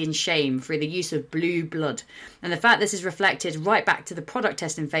secrecy and shame through the use of blue blood. And the fact this is reflected right back to the product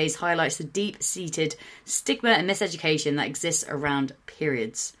testing phase highlights the deep-seated stigma and miseducation that exists around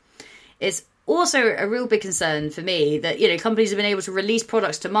periods. It's also a real big concern for me that, companies have been able to release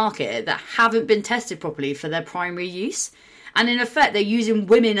products to market that haven't been tested properly for their primary use. And in effect, they're using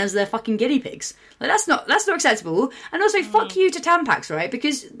women as their fucking guinea pigs. Like, that's not acceptable. And also, fuck you to Tampax, right?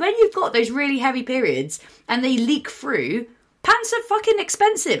 Because when you've got those really heavy periods and they leak through, pants are fucking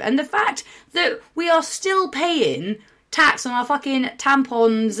expensive. And the fact that we are still paying tax on our fucking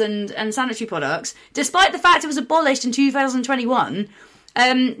tampons and sanitary products, despite the fact it was abolished in 2021...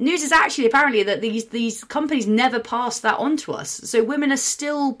 news is actually apparently that these companies never passed that on to us. So women are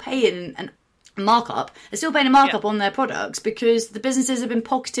still paying a markup on their products because the businesses have been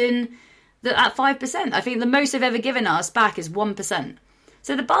pocketing at 5%. I think the most they've ever given us back is 1%.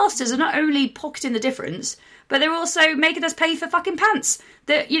 So the bastards are not only pocketing the difference, but they're also making us pay for fucking pants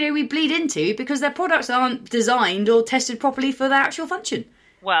that, we bleed into because their products aren't designed or tested properly for their actual function.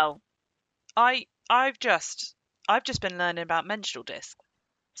 Well, I've just been learning about menstrual discs.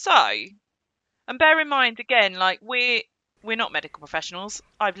 So, and bear in mind again, like we're not medical professionals.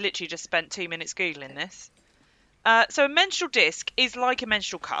 I've literally just spent 2 minutes Googling this. So a menstrual disc is like a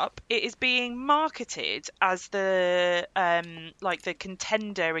menstrual cup. It is being marketed as the the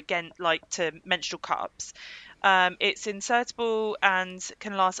contender to menstrual cups. It's insertable and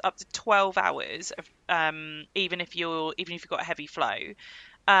can last up to 12 hours of, even if you've got a heavy flow.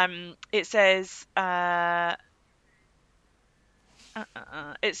 It says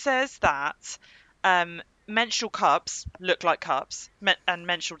that menstrual cups look like cups and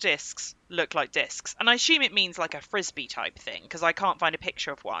menstrual discs look like discs. And I assume it means like a frisbee type thing because I can't find a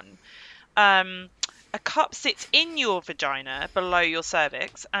picture of one. A cup sits in your vagina below your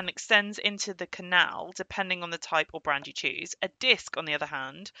cervix and extends into the canal depending on the type or brand you choose. A disc, on the other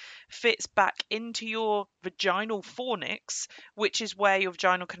hand, fits back into your vaginal fornix, which is where your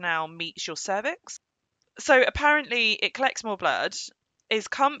vaginal canal meets your cervix. So apparently it collects more blood, is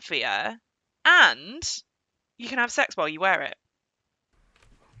comfier, and you can have sex while you wear it.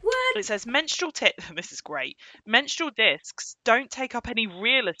 What? It says this is great. Menstrual discs don't take up any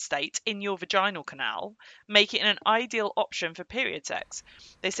real estate in your vaginal canal, making it an ideal option for period sex.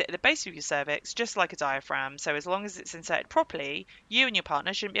 They sit at the base of your cervix, just like a diaphragm, so as long as it's inserted properly, you and your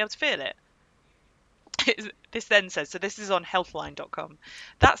partner shouldn't be able to feel it. This then says, so this is on healthline.com.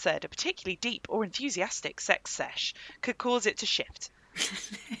 That said, a particularly deep or enthusiastic sex sesh could cause it to shift.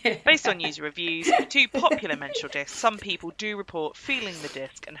 Based on user reviews of 2 popular menstrual discs, some people do report feeling the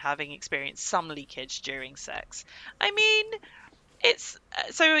disc and having experienced some leakage during sex. I mean, it's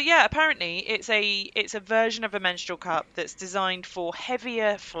apparently it's a version of a menstrual cup that's designed for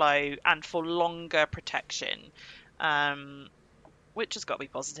heavier flow and for longer protection. Which has got to be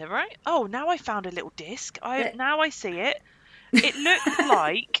positive, right? Oh, now I found a little disc. Now I see it. It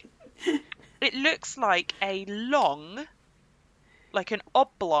looks like a long, like an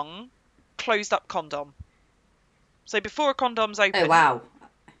oblong closed up condom. So before a condom's open, Oh, wow.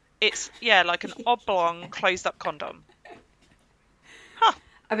 it's like an oblong closed up condom. Huh.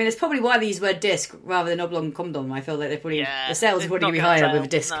 I mean, it's probably why they use the word disc rather than oblong condom. I feel like the sales are probably going to be higher with a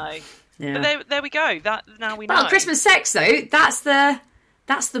disc. No. Yeah. But there we go. That now we know. Well, Christmas sex though, that's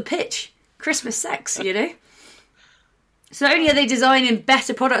the pitch. Christmas sex, you know. So not only are they designing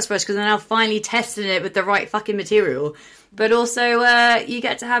better products for us because they're now finally testing it with the right fucking material, but also you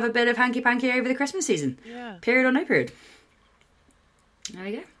get to have a bit of hanky panky over the Christmas season. Yeah. Period or no period. There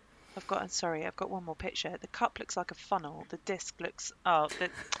we go. I've got one more picture. The cup looks like a funnel. The disc looks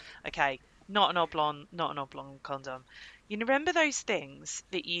okay. Not an oblong condom. You remember those things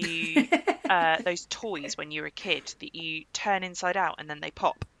that you those toys when you were a kid that you turn inside out and then they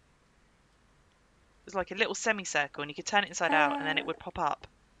pop? It was like a little semicircle and you could turn it inside out and then it would pop up.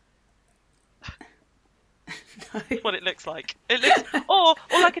 No. That's what it looks like. It looks or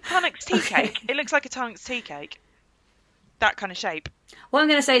like a Tunnock's tea cake. It looks like a Tunnock's tea cake. That kind of shape. What I'm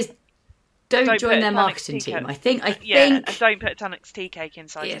going to say is don't join their marketing team. I think and don't put a Tunnock's tea cake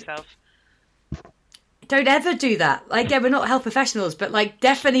inside yourself. Don't ever do that. Like, yeah, we're not health professionals, but like,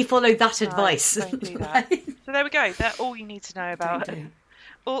 definitely follow that advice. Don't do that. So there we go. That's all you need to know about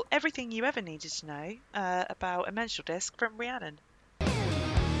everything you ever needed to know about a menstrual disc from Rhiannon.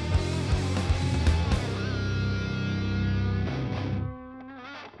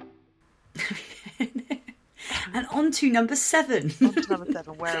 And on to number 7.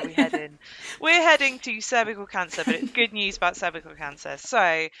 Where are we heading? We're heading to cervical cancer, but it's good news about cervical cancer.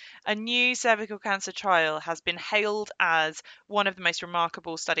 So, a new cervical cancer trial has been hailed as one of the most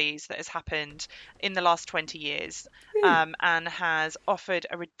remarkable studies that has happened in the last 20 years, and has offered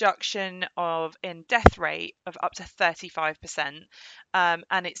a reduction in death rate of up to 35%.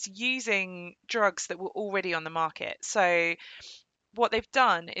 And it's using drugs that were already on the market. So, what they've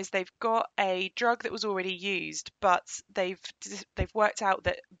done is they've got a drug that was already used, but they've worked out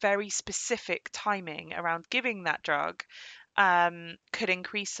that very specific timing around giving that drug could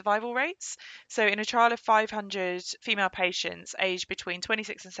increase survival rates. So in a trial of 500 female patients aged between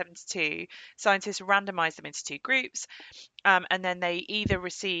 26 and 72, scientists randomized them into 2 groups, and then they either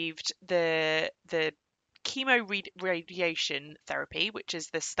received the chemoradiation therapy, which is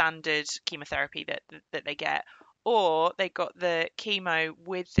the standard chemotherapy that they get, or they got the chemo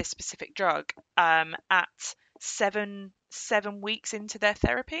with this specific drug at 7 weeks into their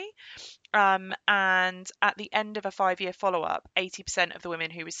therapy. And at the end of a 5-year follow-up, 80% of the women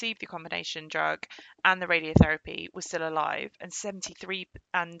who received the combination drug and the radiotherapy were still alive, and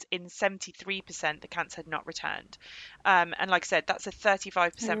in 73% the cancer had not returned. And like I said, that's a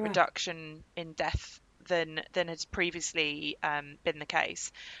 35% reduction in death than has previously been the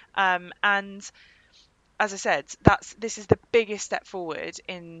case. And as I said, this is the biggest step forward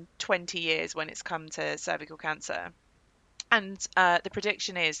in 20 years when it's come to cervical cancer. And the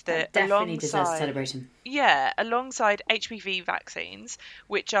prediction is that definitely deserves a celebration. Yeah, alongside HPV vaccines,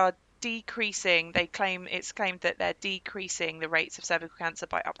 which are decreasing, it's claimed that they're decreasing the rates of cervical cancer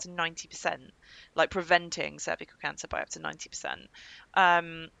by up to 90%, like preventing cervical cancer by up to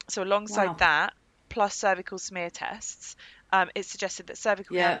 90%. So alongside that, plus cervical smear tests, it's suggested that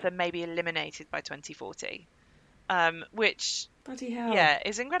cervical cancer may be eliminated by 2040, which bloody hell,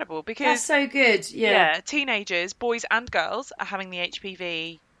 is incredible because that's so good. Teenagers, boys and girls, are having the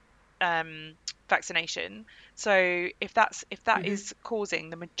HPV vaccination. So if that is causing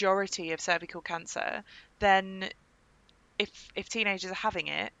the majority of cervical cancer, then if teenagers are having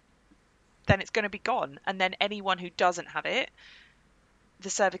it, then it's going to be gone, and then anyone who doesn't have it, the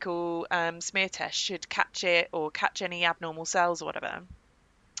cervical smear test should catch it or catch any abnormal cells or whatever.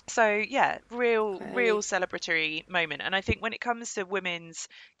 So real celebratory moment. And I think when it comes to women's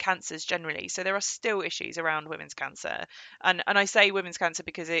cancers generally, so there are still issues around women's cancer, and I say women's cancer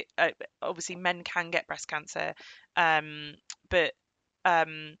because it obviously men can get breast cancer, but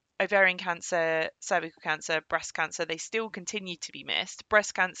ovarian cancer, cervical cancer, breast cancer, they still continue to be missed.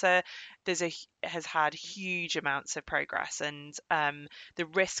 Breast cancer, has had huge amounts of progress, and the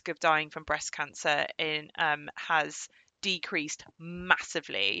risk of dying from breast cancer has decreased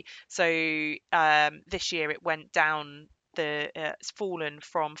massively. So this year it went down. It's fallen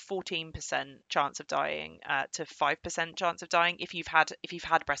from 14% chance of dying to 5% chance of dying. If you've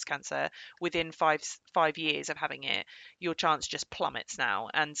had breast cancer within five years of having it, your chance just plummets now.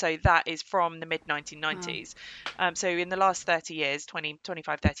 And so that is from the mid 1990s. So in the last 30 years,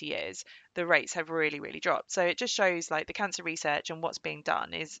 25, 30 years, the rates have really, really dropped. So it just shows like the cancer research and what's being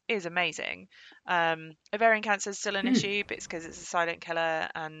done is amazing. Ovarian cancer is still an issue, but it's because it's a silent killer,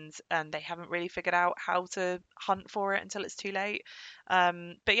 and they haven't really figured out how to hunt for it until it's too late.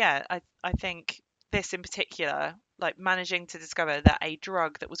 But yeah, I think this in particular, like managing to discover that a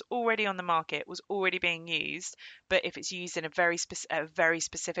drug that was already on the market was already being used, but if it's used in a very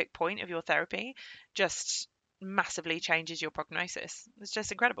specific point of your therapy, just massively changes your prognosis. It's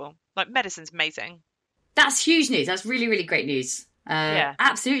just incredible. Like medicine's amazing. That's huge news. That's really, really great news. Yeah.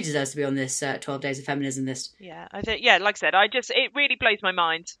 Absolutely deserves to be on this 12 Days of Feminism list. Yeah, I think, yeah, like I said, it really blows my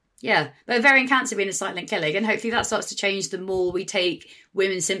mind. Yeah, but ovarian cancer being a silent killer, and hopefully that starts to change the more we take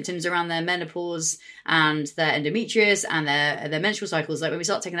women's symptoms around their menopause and their endometrius and their menstrual cycles. Like when we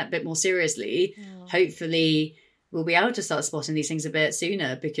start taking that a bit more seriously, hopefully we'll be able to start spotting these things a bit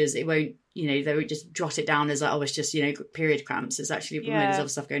sooner, because it won't, they won't just jot it down as like, oh, it's just, period cramps. It's actually, there's other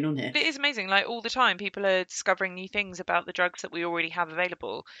stuff going on here. It is amazing. Like all the time, people are discovering new things about the drugs that we already have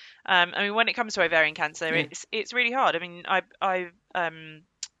available. I mean, when it comes to ovarian cancer, it's really hard. I mean, I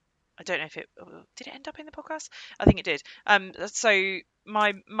don't know if did it end up in the podcast? I think it did. So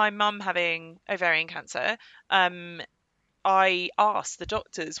my mum having ovarian cancer, I asked the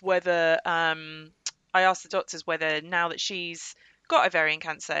doctors whether now that she's got ovarian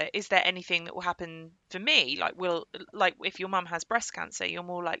cancer, is there anything that will happen for me? Like if your mum has breast cancer, you're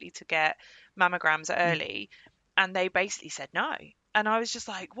more likely to get mammograms early, and they basically said no. And I was just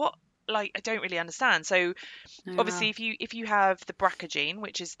like, what? Like, I don't really understand. So obviously if you have the BRCA gene,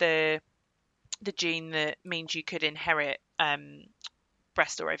 which is the gene that means you could inherit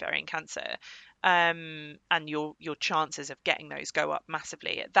breast or ovarian cancer, and your chances of getting those go up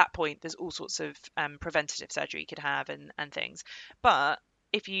massively. At that point, there's all sorts of preventative surgery you could have and things. But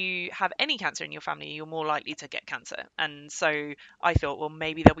if you have any cancer in your family, you're more likely to get cancer. And so I thought, well,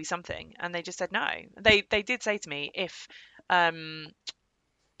 maybe there'll be something. And they just said no. They did say to me,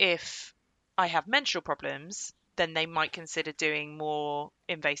 if I have menstrual problems, then they might consider doing more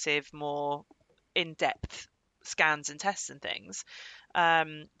invasive, more in-depth scans and tests and things.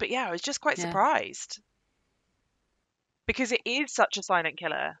 But yeah, I was just quite surprised, because it is such a silent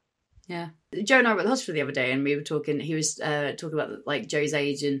killer. Yeah. Joe and I were at the hospital the other day, and we were talking, he was talking about like Joe's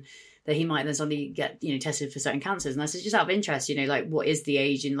age and that he might then suddenly get, tested for certain cancers. And I said, just out of interest, like what is the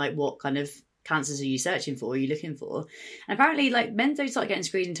age and like what kind of cancers are you searching for? Are you looking for? And apparently like men don't start getting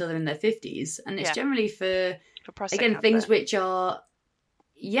screened until they're in their 50s. And it's generally for prostate cancer. Things which are,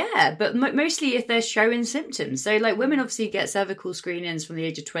 but mostly if they're showing symptoms. So like women obviously get cervical screenings from the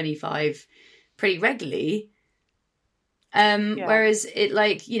age of 25 pretty regularly. Whereas it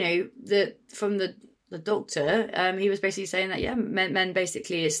like, from the doctor, he was basically saying that, men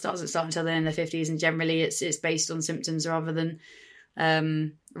basically it doesn't start until they're in their 50s, and generally it's based on symptoms rather than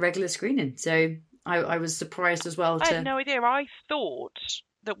regular screening. So I was surprised as well. I had no idea. I thought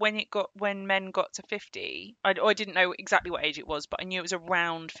that when men got to 50, I didn't know exactly what age it was, but I knew it was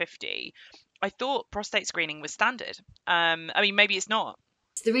around 50. I thought prostate screening was standard. I mean, maybe it's not.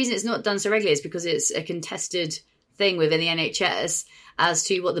 The reason it's not done so regularly is because it's a contested thing within the NHS as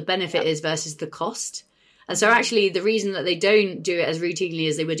to what the benefit is versus the cost. And so actually the reason that they don't do it as routinely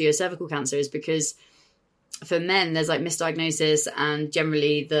as they would do a cervical cancer is because for men there's like misdiagnosis, and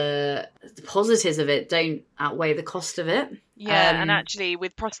generally the positives of it don't outweigh the cost of it. And actually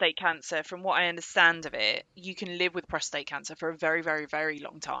with prostate cancer, from what I understand of it, you can live with prostate cancer for a very, very, very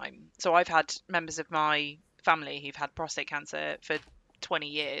long time. So I've had members of my family who've had prostate cancer for 20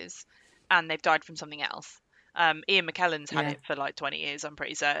 years and they've died from something else. Ian McKellen's had it for like 20 years, I'm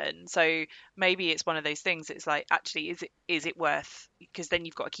pretty certain. So maybe it's one of those things. It's like, actually, is it worth? Because then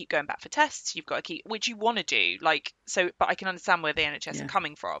you've got to keep going back for tests. You've got to keep, which you want to do. Like, so, but I can understand where the NHS are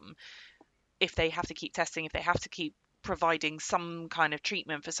coming from. If they have to keep testing, if they have to keep providing some kind of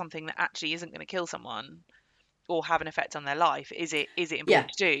treatment for something that actually isn't going to kill someone or have an effect on their life, is it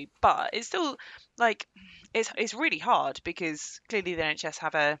important to do? But it's still like, it's really hard, because clearly the NHS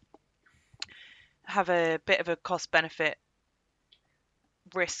have a bit of a cost benefit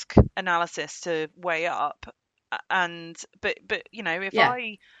risk analysis to weigh up, and but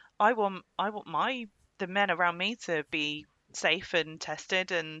if I want the men around me to be safe and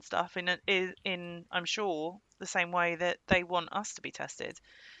tested and stuff in I'm sure the same way that they want us to be tested.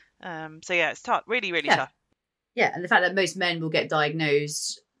 So yeah, it's tough, really, really tough. And the fact that most men will get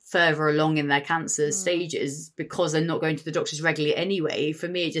diagnosed further along in their cancer stages because they're not going to the doctors regularly anyway. For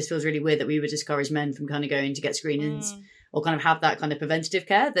me, it just feels really weird that we would discourage men from kind of going to get screenings or kind of have that kind of preventative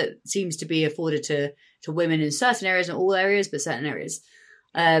care that seems to be afforded to women in certain areas, not all areas, but certain areas.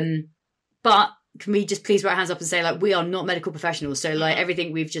 But can we just please put our hands up and say, like, we are not medical professionals. So, like,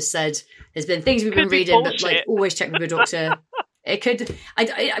 everything we've just said, there's been things we've been reading, but, like, always check with your doctor. It could,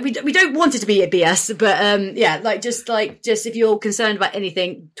 we don't want it to be a BS, but, yeah, just if you're concerned about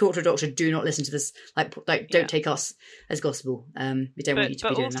anything, talk to a doctor. Do not listen to this. Don't take us as gospel. We don't want you to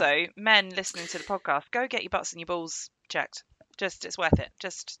be doing that. But also, men listening to the podcast, go get your butts and your balls checked. It's worth it.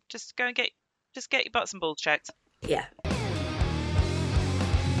 Just go and get your butts and balls checked. Yeah.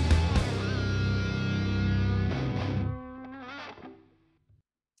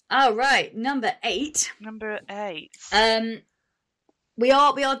 All right, number 8. We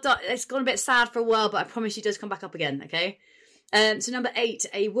are done. It's gone a bit sad for a while, but I promise you it does come back up again, okay? So number 8,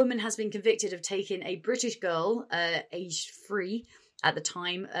 a woman has been convicted of taking a British girl, aged 3 at the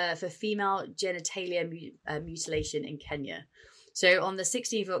time, for female genitalia mutilation in Kenya. So on the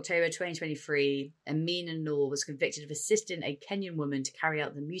 16th of October 2023, Amina Noor was convicted of assisting a Kenyan woman to carry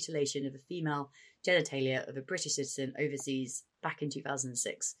out the mutilation of a female genitalia of a British citizen overseas back in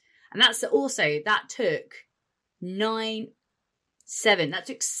 2006. And that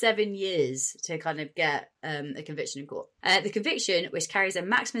took 7 years to kind of get a conviction in court. The conviction, which carries a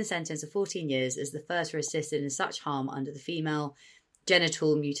maximum sentence of 14 years, is the first for assisting in such harm under the Female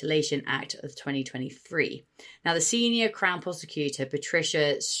Genital Mutilation Act of 2023. Now, the senior Crown prosecutor,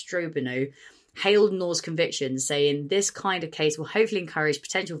 Patricia Strobino, hailed Noor's conviction, saying this kind of case will hopefully encourage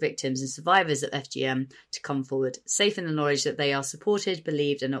potential victims and survivors of FGM to come forward, safe in the knowledge that they are supported,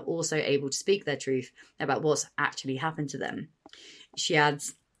 believed, and are also able to speak their truth about what's actually happened to them. She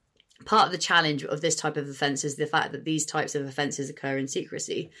adds, part of the challenge of this type of offence is the fact that these types of offences occur in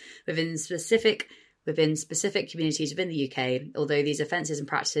secrecy within specific communities within the UK. Although these offences and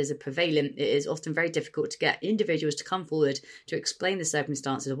practices are prevalent, it is often very difficult to get individuals to come forward to explain the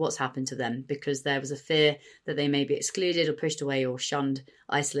circumstances of what's happened to them, because there was a fear that they may be excluded or pushed away or shunned,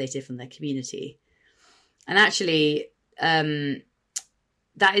 isolated from their community. And actually,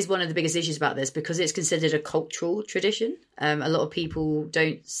 that is one of the biggest issues about this, because it's considered a cultural tradition. A lot of people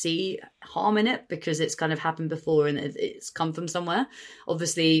don't see harm in it because it's kind of happened before and it's come from somewhere.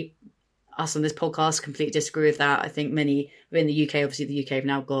 Obviously, us on this podcast completely disagree with that. I think many in the UK, obviously the UK have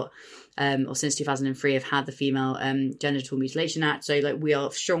now got, or since 2003, have had the Female Genital Mutilation Act. So we are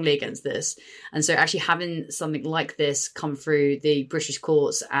strongly against this. And so actually having something like this come through the British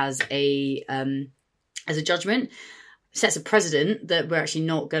courts as a judgment sets a precedent that we're actually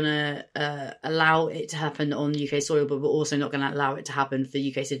not going to allow it to happen on UK soil, but we're also not going to allow it to happen for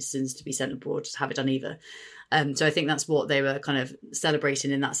UK citizens to be sent abroad to have it done either. So I think that's what they were kind of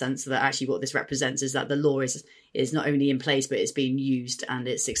celebrating in that sense, that actually what this represents is that the law is not only in place, but it's being used and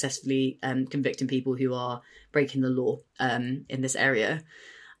it's successfully convicting people who are breaking the law in this area.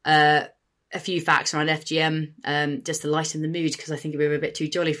 A few facts around FGM, just to lighten the mood, because I think we were a bit too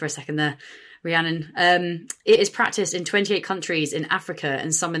jolly for a second there, Rhiannon. It is practiced in 28 countries in Africa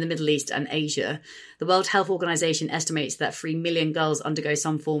and some in the Middle East and Asia. The World Health Organization estimates that 3 million girls undergo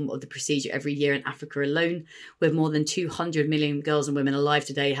some form of the procedure every year in Africa alone, with more than 200 million girls and women alive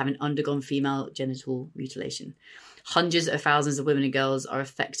today having undergone female genital mutilation. Hundreds of thousands of women and girls are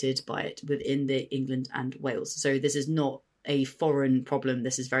affected by it within England and Wales. So this is not a foreign problem.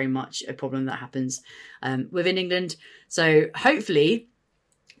 This is very much a problem that happens within England. So hopefully,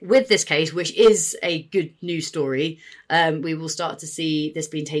 with this case, which is a good news story, we will start to see this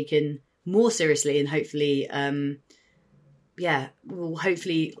being taken more seriously, and hopefully, we'll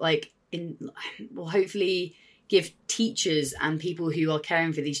hopefully give teachers and people who are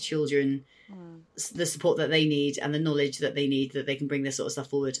caring for these children the support that they need and the knowledge that they need, that they can bring this sort of stuff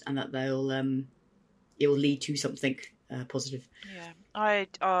forward, and that it will lead to something positive. Yeah, I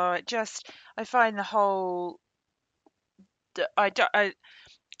find the whole. I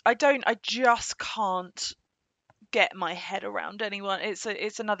just can't get my head around anyone.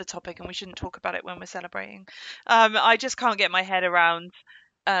 It's another topic, and we shouldn't talk about it when we're celebrating. I just can't get my head around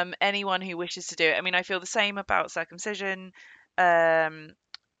anyone who wishes to do it. I mean, I feel the same about circumcision. However,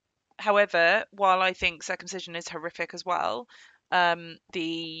 while I think circumcision is horrific as well,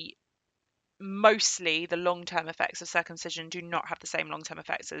 mostly the long-term effects of circumcision do not have the same long-term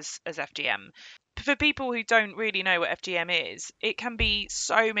effects as FGM. For people who don't really know what FGM is, it can be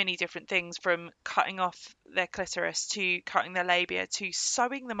so many different things, from cutting off their clitoris to cutting their labia to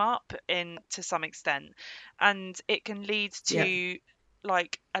sewing them up to some extent. And it can lead to a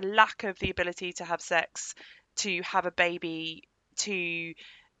lack of the ability to have sex, to have a baby, to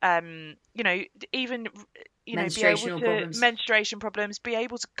even menstruation problems, be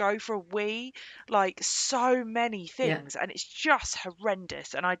able to go for a wee, so many things. And it's just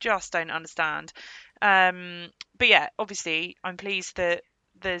horrendous, and I just don't understand. But yeah, obviously I'm pleased that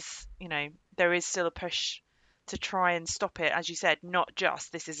there's there is still a push to try and stop it, as you said. Not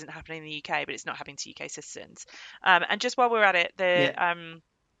just this isn't happening in the UK, but it's not happening to UK citizens. And just while we're at it,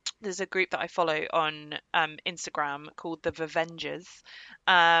 there's a group that I follow on Instagram called the Vavengers,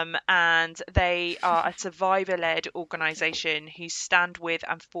 and they are a survivor-led organisation who stand with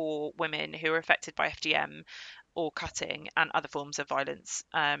and for women who are affected by FGM or cutting and other forms of violence.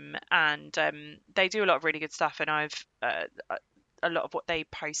 And they do a lot of really good stuff, and I've a lot of what they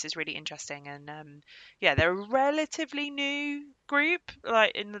post is really interesting. And they're a relatively new group,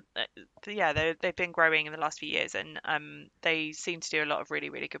 like they've been growing in the last few years, and they seem to do a lot of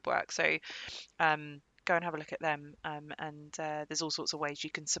really, really good work. So go and have a look at them, and there's all sorts of ways you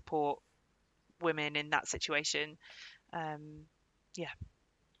can support women in that situation.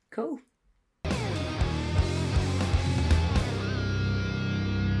 Cool.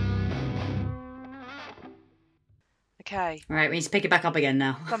 Okay. All right, we need to pick it back up again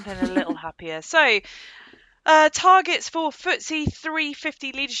now. Something a little happier. So, targets for FTSE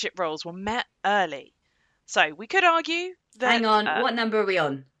 350 leadership roles were met early. So we could argue that... Hang on, what number are we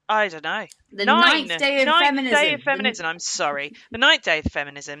on? I don't know. The ninth day of feminism. Day of feminism, I'm sorry. The ninth day of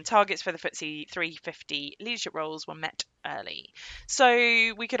feminism, targets for the FTSE 350 leadership roles were met early.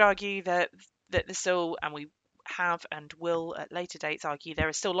 So we could argue that there's still, and we have and will at later dates argue, there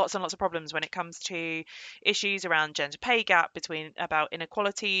are still lots and lots of problems when it comes to issues around gender pay gap, about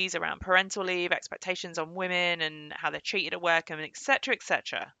inequalities around parental leave, expectations on women and how they're treated at work, and etc,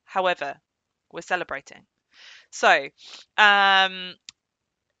 etc. However, we're celebrating. So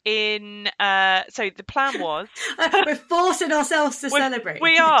so the plan was we're forcing ourselves to celebrate.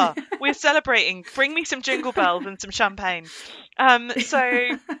 We're celebrating. Bring me some jingle bells and some champagne.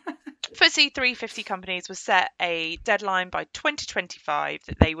 So FTSE 350 companies were set a deadline by 2025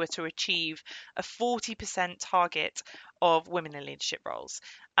 that they were to achieve a 40% target of women in leadership roles,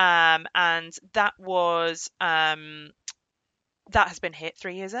 and that has been hit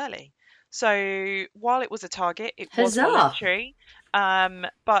 3 years early. So while it was a target, it was voluntary.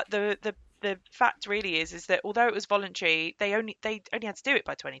 But the fact really is that although it was voluntary, they only had to do it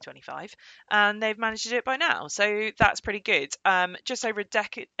by 2025, and they've managed to do it by now. So that's pretty good. Just over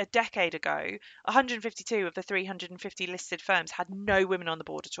a decade ago, 152 of the 350 listed firms had no women on the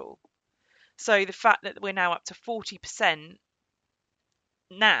board at all. So the fact that we're now up to 40%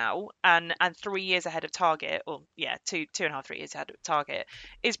 now, and 3 years ahead of target, or 2.5-3 years ahead of target,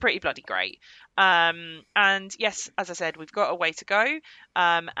 is pretty bloody great. And yes, as I said, we've got a way to go,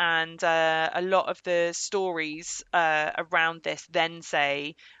 and a lot of the stories around this then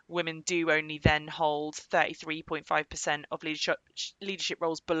say women do only then hold 33.5% of leadership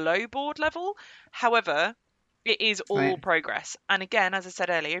roles below board level. However, it is all progress. And again, as I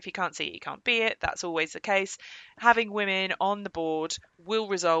said earlier, if you can't see it, you can't be it. That's always the case. Having women on the board will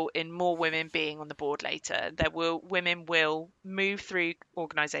result in more women being on the board later. Women will move through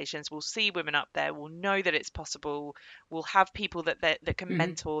organisations. We'll see women up there. We'll know that it's possible. We'll have people that can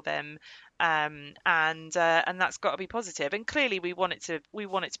mentor them, and that's got to be positive. And clearly, we want it to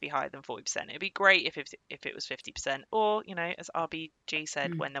be higher than 40%. It'd be great if it was 50%, or as RBG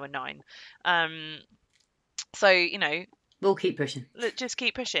said, when there were 9. So, we'll keep pushing. Just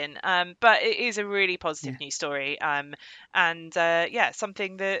keep pushing. But it is a really positive news story. Something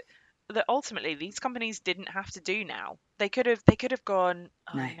that ultimately these companies didn't have to do now. They could have gone,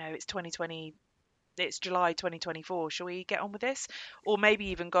 it's 2020, it's July 2024. Shall we get on with this? Or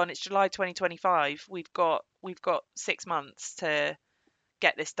maybe even gone, it's July 2025. We've got 6 months to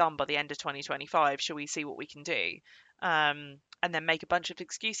get this done by the end of 2025. Shall we see what we can do? And then make a bunch of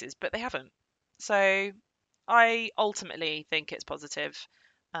excuses, but they haven't. So I ultimately think it's positive,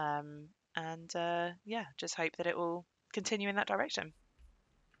 just hope that it will continue in that direction.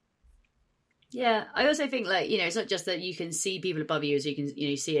 Yeah, I also think it's not just that you can see people above you, so you can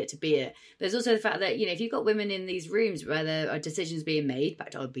see it to be it. But there's also the fact that if you've got women in these rooms where there are decisions being made,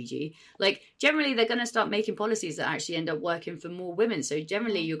 back to RBG, generally they're going to start making policies that actually end up working for more women. So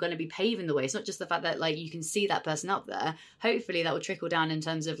generally you're going to be paving the way. It's not just the fact that you can see that person up there. Hopefully that will trickle down in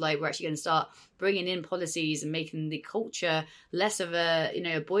terms of we're actually going to start bringing in policies and making the culture less of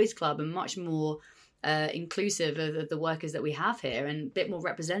a boys' club and much more inclusive of the workers that we have here, and a bit more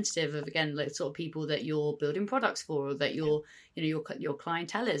representative of, again, sort of people that you're building products for, or that your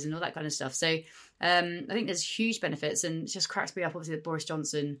clientelers and all that kind of stuff. So I think there's huge benefits, and it just cracks me up obviously that Boris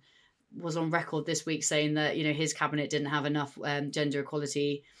Johnson was on record this week saying that his cabinet didn't have enough gender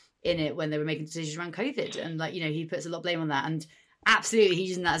equality in it when they were making decisions around COVID, and he puts a lot of blame on that, and absolutely he's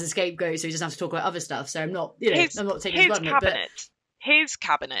using that as a scapegoat so he doesn't have to talk about other stuff. So I'm not I'm not taking his cabinet, but his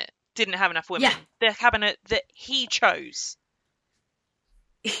cabinet didn't have enough women. The cabinet that he chose.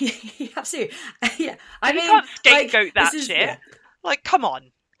 Absolutely. Yeah. I You mean, can't scapegoat like, that this is, shit. yeah. Like, come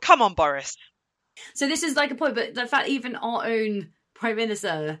on, Boris. So this is like a point, but the fact even our own prime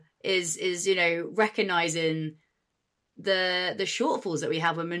minister is recognizing the shortfalls that we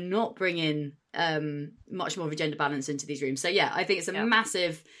have when we're not bringing much more of a gender balance into these rooms. So yeah, I think it's a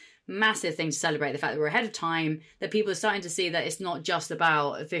massive thing to celebrate, the fact that we're ahead of time, that people are starting to see that it's not just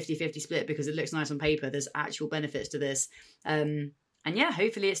about a 50-50 split because it looks nice on paper. There's actual benefits to this. And yeah,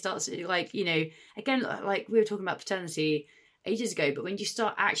 hopefully it starts, like, again, like we were talking about paternity ages ago, but when you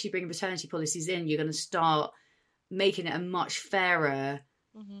start actually bringing paternity policies in, you're going to start making it a much fairer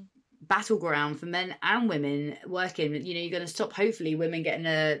battleground for men and women working. You're going to stop, hopefully, women getting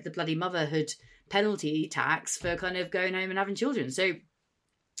the bloody motherhood penalty tax for kind of going home and having children. So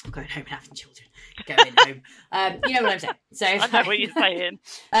going home and having children, going home. You know what I'm saying. So I know what you're saying.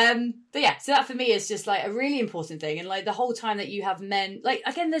 But yeah, so that for me is just like a really important thing. And like the whole time that you have men, like,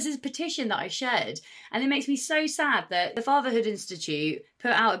 again, there's this petition that I shared, and it makes me so sad that the Fatherhood Institute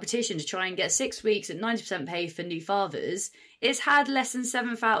put out a petition to try and get 6 weeks at 90% pay for new fathers. It's had less than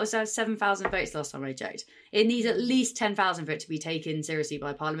 7,000 votes last time I checked. It needs at least 10,000 for it to be taken seriously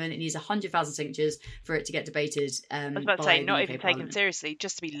by Parliament. It needs 100,000 signatures for it to get debated. I was about to say, not even taken seriously,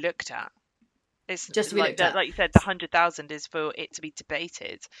 just to be looked at. It's just to be looked at. Like you said, the 100,000 is for it to be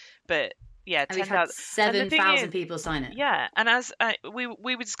debated. But yeah, 10,000. 7,000 people sign it. Yeah, and as we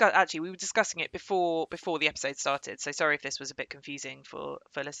were discussing it before the episode started. So sorry if this was a bit confusing for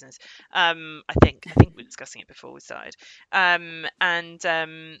listeners. I think we were discussing it before we started. And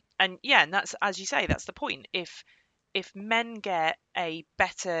yeah, and that's, as you say, that's the point. If men have a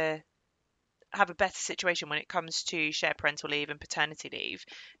better situation when it comes to shared parental leave and paternity leave,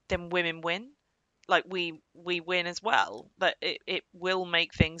 then women win. Like we win as well. But it will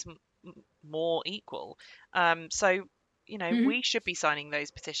make things more equal. So we should be signing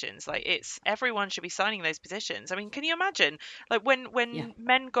those petitions. Like, everyone should be signing those petitions. I mean, can you imagine, like, when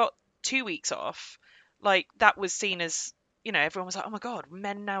men got 2 weeks off, like, that was seen as, everyone was like, oh my god,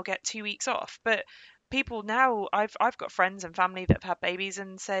 men now get 2 weeks off. But people now, I've got friends and family that have had babies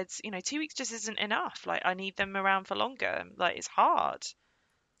and said, 2 weeks just isn't enough. Like, I need them around for longer. Like, it's hard.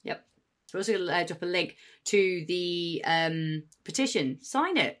 Yep. So we're also going to drop a link to the petition.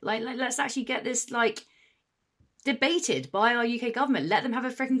 Sign it. Like, let's actually get this, like, debated by our UK government. Let them have a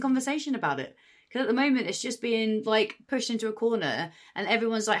freaking conversation about it. Because at the moment, it's just being, like, pushed into a corner, and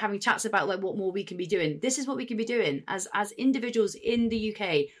everyone's, like, having chats about, like, what more we can be doing. This is what we can be doing. As individuals in the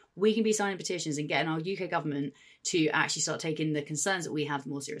UK, we can be signing petitions and getting our UK government to actually start taking the concerns that we have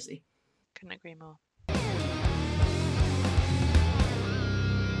more seriously. Couldn't agree more.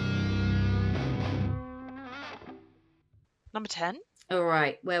 Number 10? All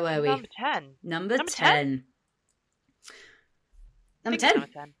right, where were we? Number 10. Number 10. Number 10. Number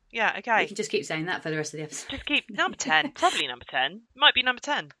 10. Yeah, okay. You can just keep saying that for the rest of the episode. Just keep number 10. Probably number 10. Might be number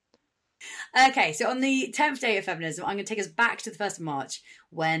 10. Okay, so on the 10th day of feminism, I'm going to take us back to the 1st of March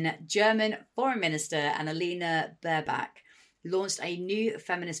when German Foreign Minister Annalena Baerbock launched a new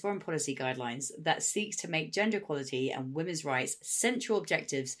feminist foreign policy guidelines that seeks to make gender equality and women's rights central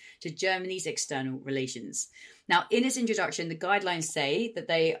objectives to Germany's external relations. Now, in its introduction, the guidelines say that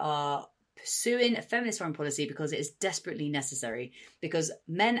they are pursuing a feminist foreign policy because it is desperately necessary, because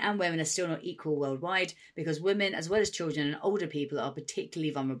men and women are still not equal worldwide, because women, as well as children and older people, are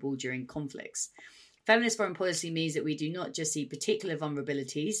particularly vulnerable during conflicts. Feminist foreign policy means that we do not just see particular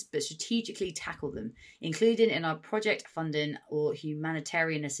vulnerabilities, but strategically tackle them, including in our project funding or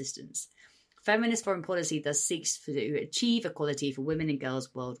humanitarian assistance. Feminist foreign policy thus seeks to achieve equality for women and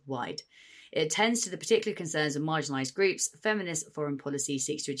girls worldwide. It attends to the particular concerns of marginalised groups. Feminist foreign policy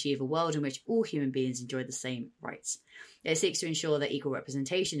seeks to achieve a world in which all human beings enjoy the same rights. It seeks to ensure that equal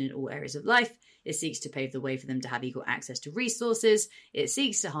representation in all areas of life. It seeks to pave the way for them to have equal access to resources. It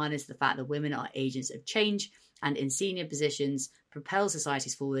seeks to harness the fact that women are agents of change and in senior positions propel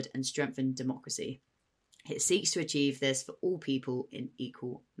societies forward and strengthen democracy. It seeks to achieve this for all people in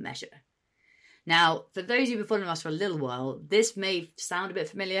equal measure. Now, for those of you who've been following us for a little while, this may sound a bit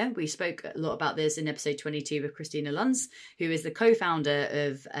familiar. We spoke a lot about this in episode 22 with Christina Lunz, who is the co-founder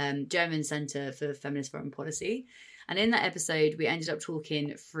of German Centre for Feminist Foreign Policy. And in that episode, we ended up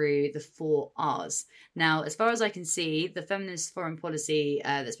talking through the 4 R's. Now, as far as I can see, the feminist foreign policy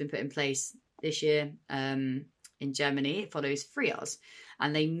that's been put in place this year in Germany follows 3 R's.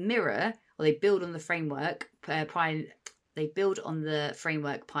 And they mirror, or they build on the framework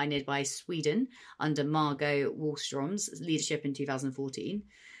pioneered by Sweden under Margot Wallström's leadership in 2014.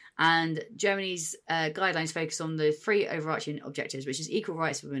 And Germany's guidelines focus on the three overarching objectives, which is equal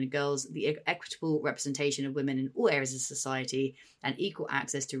rights for women and girls, the equitable representation of women in all areas of society, and equal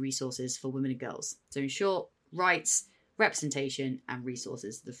access to resources for women and girls. So in short, rights, representation, and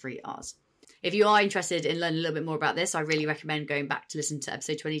resources, the three R's. If you are interested in learning a little bit more about this, I really recommend going back to listen to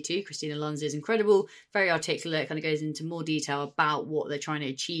episode 22. Christina Lunz is incredible, very articulate, kind of goes into more detail about what they're trying to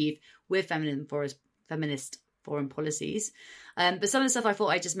achieve with feminist foreign policies. But some of the stuff I thought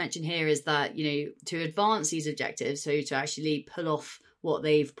I just mentioned here is that, to advance these objectives, so to actually pull off what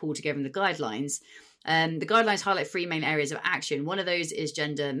they've pulled together in the guidelines highlight three main areas of action. One of those is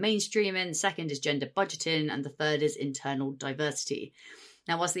gender mainstreaming, second is gender budgeting, and the third is internal diversity.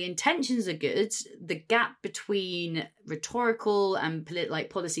 Now, whilst the intentions are good, the gap between rhetorical and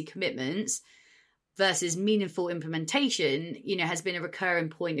policy commitments versus meaningful implementation, has been a recurring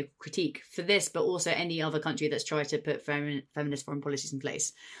point of critique for this, but also any other country that's tried to put feminist foreign policies in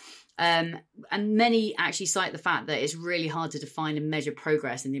place. And many actually cite the fact that it's really hard to define and measure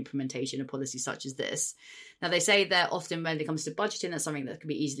progress in the implementation of policies such as this. Now, they say that often when it comes to budgeting, that's something that can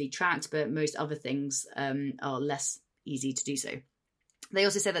be easily tracked, but most other things are less easy to do so. They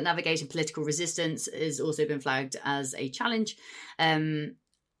also say that navigating political resistance has also been flagged as a challenge,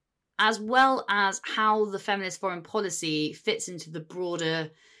 as well as how the feminist foreign policy fits into the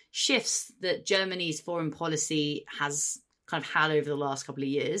broader shifts that Germany's foreign policy has kind of had over the last couple of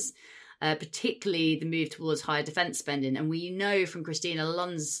years, particularly the move towards higher defence spending. And we know from Christina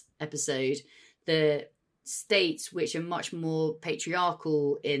Lunz's episode, the states which are much more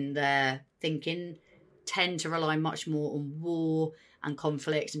patriarchal in their thinking tend to rely much more on war and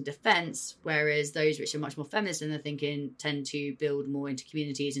conflict and defence, whereas those which are much more feminist in their thinking tend to build more into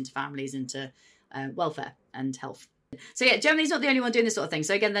communities, into families, into welfare and health. So yeah, Germany's not the only one doing this sort of thing.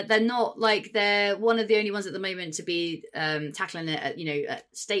 So again, they're not they're one of the only ones at the moment to be tackling it at,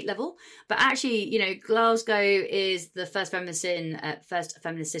 at state level. But actually, Glasgow is the first feminist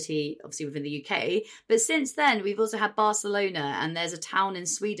city, obviously within the UK. But since then, we've also had Barcelona, and there's a town in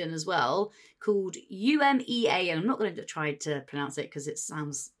Sweden as well called UMEA, and I'm not going to try to pronounce it because it's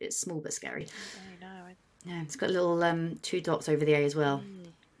small but scary. I know. Yeah, it's got little 2 dots over the A as well.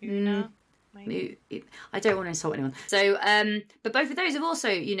 Maybe. I don't want to insult anyone. So, but both of those have also,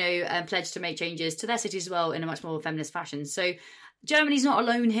 pledged to make changes to their cities as well in a much more feminist fashion. So Germany's not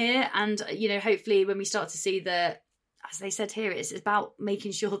alone here. And, hopefully when we start to see that, as they said here, it's about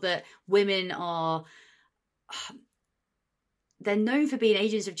making sure that women are... They're known for being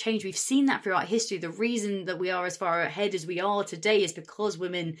agents of change. We've seen that throughout history. The reason that we are as far ahead as we are today is because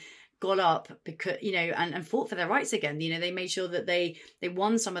women got up, because and fought for their rights again. They made sure that they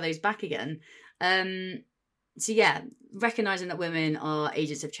won some of those back again. So yeah, recognizing that women are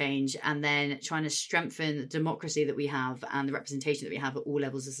agents of change, and then trying to strengthen the democracy that we have and the representation that we have at all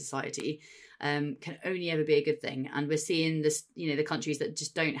levels of society can only ever be a good thing. And we're seeing this, the countries that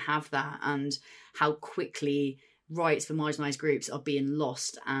just don't have that, and how quickly rights for marginalized groups are being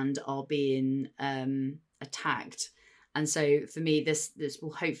lost and are being attacked. And so for me, this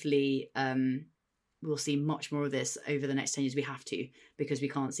will hopefully, we'll see much more of this over the next 10 years. We have to, because we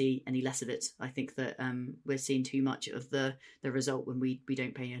can't see any less of it. I think that we're seeing too much of the result when we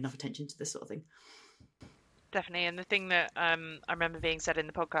don't pay enough attention to this sort of thing. Definitely. And the thing that I remember being said in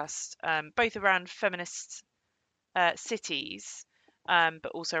the podcast, both around feminist cities,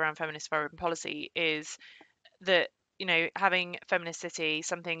 but also around feminist foreign policy, is that having feminist city,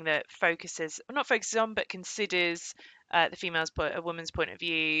 something that not focuses on, but considers a woman's point of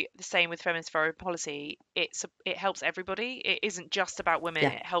view. The same with feminist foreign policy. It helps everybody. It isn't just about women.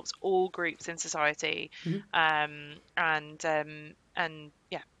 Yeah. It helps all groups in society. Mm-hmm.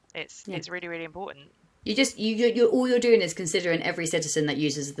 It's really, really important. You're all you're doing is considering every citizen that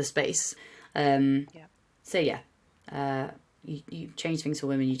uses the space. So yeah, you change things for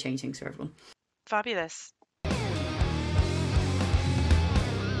women. You change things for everyone. Fabulous.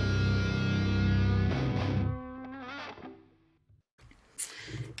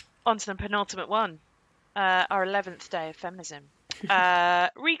 On to the penultimate one, our 11th day of feminism,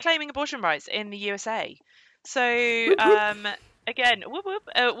 reclaiming abortion rights in the USA. So again,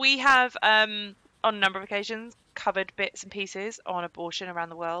 we have on a number of occasions covered bits and pieces on abortion around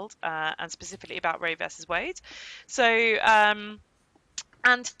the world, and specifically about Roe versus Wade. So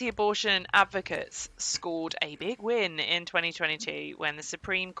anti-abortion advocates scored a big win in 2022 when the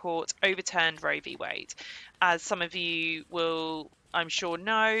Supreme Court overturned Roe v. Wade. As some of you will, I'm sure,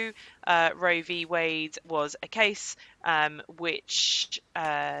 know, Roe v. Wade was a case which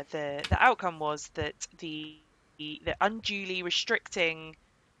the outcome was that the unduly restricting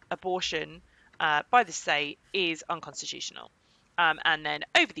abortion by the state is unconstitutional. And then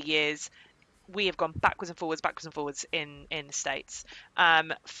over the years, we have gone backwards and forwards in the States.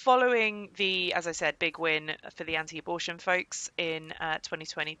 Following the, as I said, big win for the anti-abortion folks in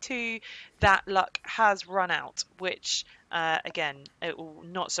 2022, that luck has run out, which, again, it will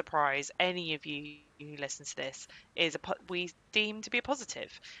not surprise any of you who listen to this, we deem to be a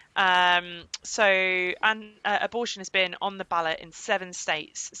positive. Abortion has been on the ballot in 7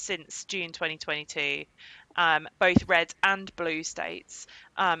 states since June 2022. Both red and blue states,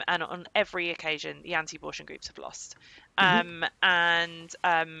 and on every occasion the anti-abortion groups have lost.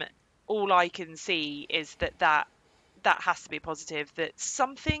 All I can see is that has to be positive, that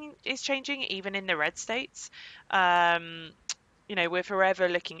something is changing even in the red states. We're forever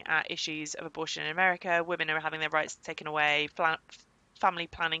looking at issues of abortion in America. Women are having their rights taken away. Family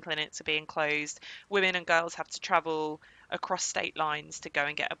planning clinics are being closed. Women and girls have to travel across state lines to go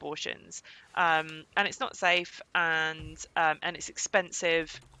and get abortions, and it's not safe, and it's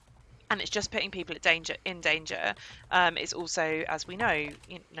expensive, and it's just putting people in danger. It's also, as we know,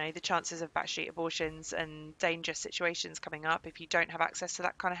 the chances of backstreet abortions and dangerous situations coming up if you don't have access to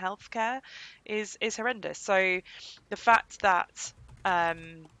that kind of healthcare is horrendous. So the fact that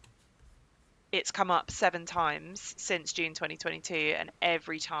it's come up 7 times since June 2022, and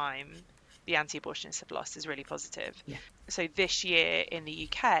every time the anti-abortionists have lost is really positive. Yeah. So this year in the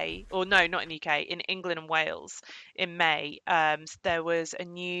UK, or no, not in the UK, in England and Wales, in May, there was a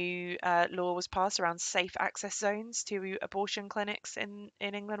new law was passed around safe access zones to abortion clinics in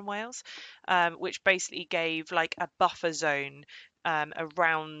England and Wales, which basically gave like a buffer zone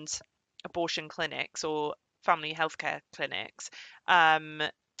around abortion clinics or family healthcare clinics,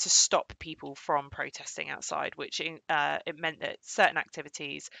 to stop people from protesting outside, which it meant that certain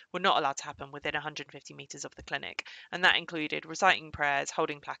activities were not allowed to happen within 150 metres of the clinic. And that included reciting prayers,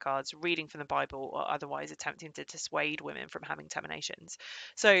 holding placards, reading from the Bible, or otherwise attempting to dissuade women from having terminations.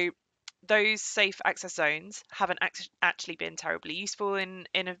 So those safe access zones haven't actually been terribly useful in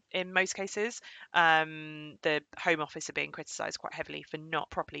most cases. The Home Office are being criticised quite heavily for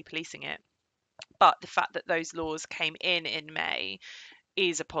not properly policing it. But the fact that those laws came in May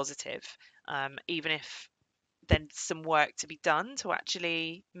is a positive, even if there's some work to be done to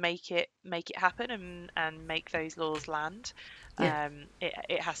actually make it happen and make those laws land. Yeah.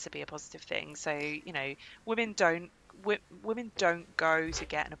 It has to be a positive thing. So women don't go to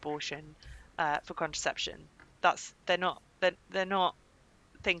get an abortion for contraception. They're not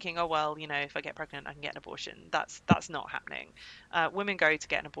thinking, oh well, if I get pregnant I can get an abortion. That's not happening. Women go to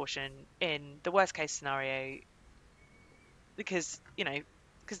get an abortion in the worst case scenario because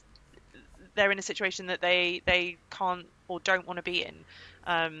they're in a situation that they can't or don't want to be in.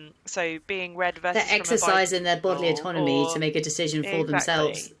 So being read versus they're exercising their bodily autonomy to make a decision for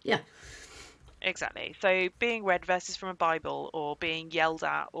themselves. Yeah. Exactly. So being read versus from a Bible, or being yelled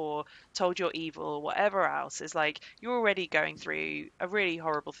at or told you're evil or whatever else, is like you're already going through a really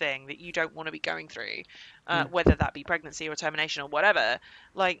horrible thing that you don't want to be going through, whether that be pregnancy or termination or whatever.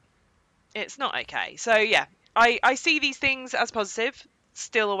 Like, it's not okay. So yeah, I see these things as positive.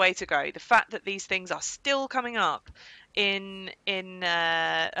 Still a way to go. The fact that these things are still coming up in being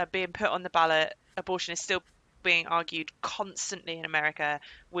put on the ballot, abortion is still being argued constantly in America.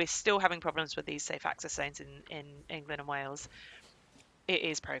 We're still having problems with these safe access zones in England and Wales. It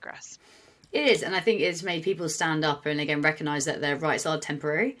is progress. It is, and I think it's made people stand up and again recognise that their rights are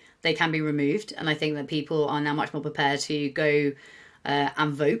temporary. They can be removed, and I think that people are now much more prepared to go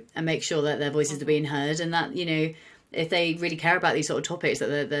and vote and make sure that their voices are being heard, and that if they really care about these sort of topics,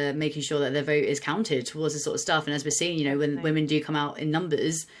 that they're making sure that their vote is counted towards this sort of stuff. And as we're seeing, when women do come out in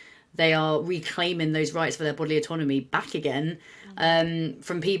numbers, they are reclaiming those rights for their bodily autonomy back again,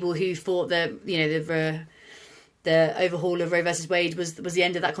 from people who thought that the overhaul of Roe versus Wade was the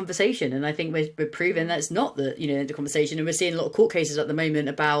end of that conversation. And I think we're proving that it's not the end of the conversation. And we're seeing a lot of court cases at the moment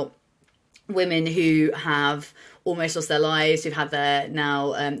about women who have almost lost their lives, who've had their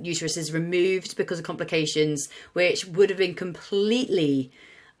now uteruses removed because of complications, which would have been completely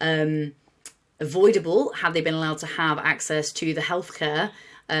avoidable had they been allowed to have access to the healthcare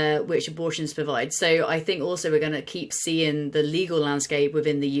which abortions provide. So I think also we're going to keep seeing the legal landscape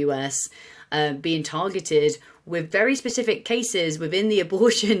within the US being targeted with very specific cases within the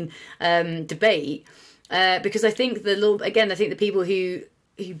abortion debate, because I think the people who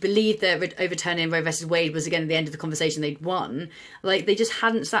believed that overturning Roe versus Wade was again the end of the conversation, they'd won. Like, they just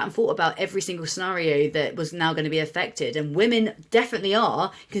hadn't sat and thought about every single scenario that was now going to be affected. And women definitely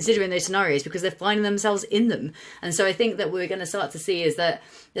are considering those scenarios because they're finding themselves in them. And so I think that we're going to start to see is that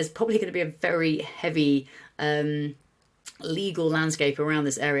there's probably going to be a very heavy legal landscape around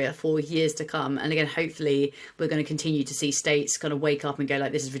this area for years to come. And again, hopefully we're going to continue to see states kind of wake up and go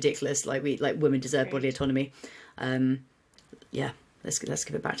like, this is ridiculous, like women deserve bodily autonomy. Yeah, let's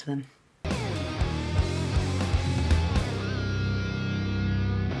give it back to them.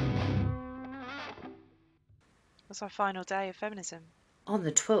 What's our final day of feminism? On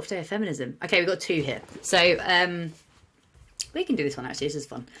the 12th day of feminism. Okay, we've got two here. So we can do this one actually. This is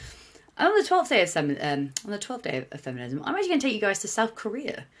fun. On the 12th day of feminism, I'm actually going to take you guys to South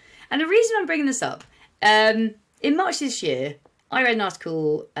Korea. And the reason I'm bringing this up, in March this year, I read an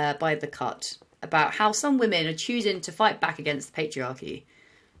article by The Cut about how some women are choosing to fight back against the patriarchy,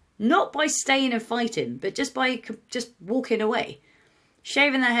 not by staying and fighting, but just by just walking away,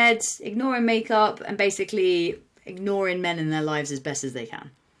 shaving their heads, ignoring makeup, and basically ignoring men in their lives as best as they can.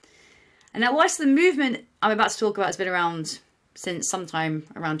 And now, whilst the movement I'm about to talk about has been around since sometime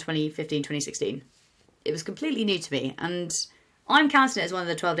around 2015, 2016, it was completely new to me. And I'm counting it as one of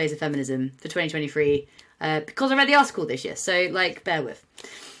the 12 days of feminism for 2023 because I read the article this year. So, like, bear with.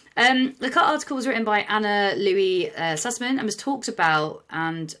 The Cut article was written by Anna Louis Sussman and it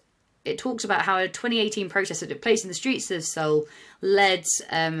talks about how a 2018 protest that took place in the streets of Seoul led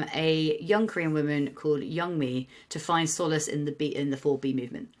a young Korean woman called Youngmi to find solace in the 4B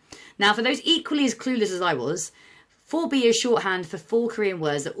movement. Now, for those equally as clueless as I was, 4B is shorthand for 4 Korean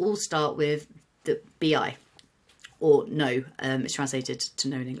words that all start with the BI, or no. It's translated to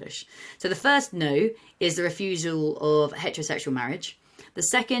no in English. So the first no is the refusal of heterosexual marriage. The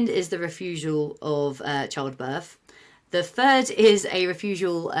second is the refusal of childbirth. The third is a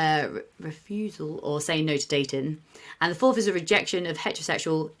refusal or saying no to dating. And the fourth is a rejection of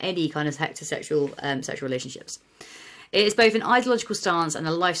any kind of heterosexual sexual relationships. It is both an ideological stance and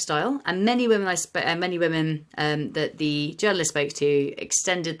a lifestyle. And many women that the journalist spoke to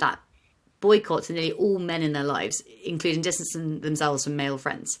extended that boycott to nearly all men in their lives, including distancing themselves from male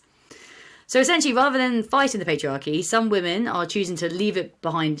friends. So essentially, rather than fighting the patriarchy, some women are choosing to leave it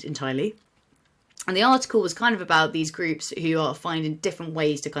behind entirely. And the article was kind of about these groups who are finding different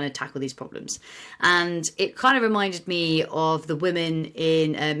ways to kind of tackle these problems. And it kind of reminded me of the women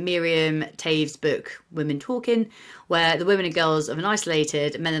in Miriam Tave's book, Women Talking, where the women and girls of an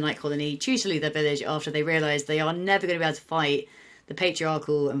isolated Mennonite colony choose to leave their village after they realise they are never going to be able to fight the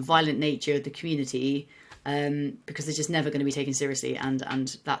patriarchal and violent nature of the community because they're just never going to be taken seriously.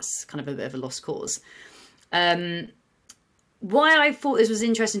 And that's kind of a bit of a lost cause. Why I thought this was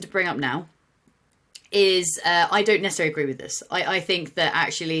interesting to bring up now is I don't necessarily agree with this. I think that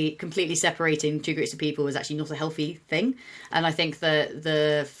actually completely separating two groups of people is actually not a healthy thing. And I think that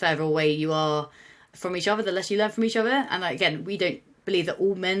the further away you are from each other, the less you learn from each other. And again, we don't believe that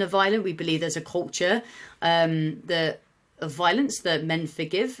all men are violent. We believe there's a culture of violence that men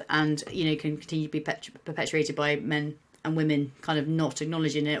forgive and, can continue to be perpetuated by men and women kind of not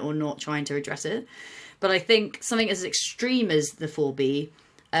acknowledging it or not trying to address it. But I think something as extreme as the 4B,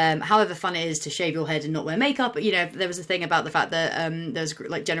 however fun it is to shave your head and not wear makeup, there was a thing about the fact that there's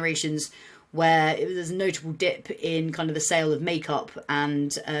like generations where there's a notable dip in kind of the sale of makeup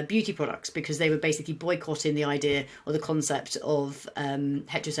and beauty products because they were basically boycotting the idea or the concept of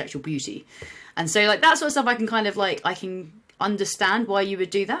heterosexual beauty. And so like that sort of stuff I can understand why you would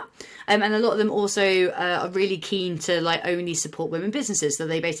do that. And a lot of them also are really keen to like only support women businesses. So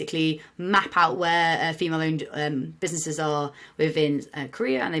they basically map out where female-owned businesses are within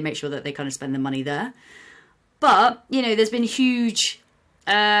Korea and they make sure that they kind of spend the money there. But, there's been huge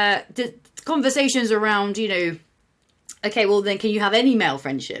conversations around, okay, well then can you have any male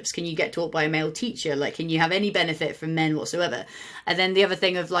friendships? Can you get taught by a male teacher? Like, can you have any benefit from men whatsoever? And then the other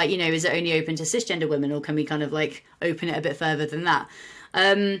thing of like, is it only open to cisgender women or can we kind of like open it a bit further than that?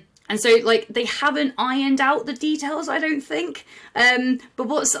 And so like they haven't ironed out the details, I don't think. But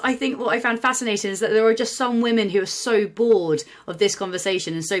what I found fascinating is that there are just some women who are so bored of this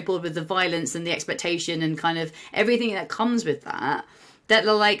conversation and so bored with the violence and the expectation and kind of everything that comes with that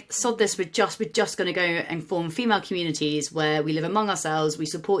they're like, sod this, we're just going to go and form female communities where we live among ourselves, we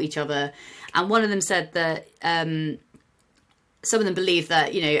support each other. And one of them said that some of them believe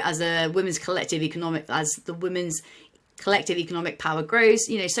that, as the women's collective economic power grows,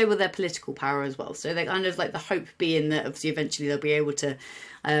 so will their political power as well. So they're kind of like the hope being that obviously eventually they'll be able to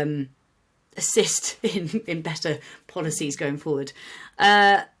assist in better policies going forward.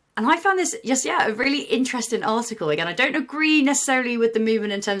 And I found this a really interesting article. Again, I don't agree necessarily with the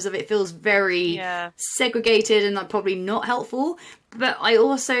movement in terms of it feels very segregated and probably not helpful. But I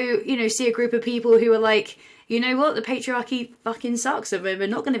also, see a group of people who are like, you know what, the patriarchy fucking sucks and we're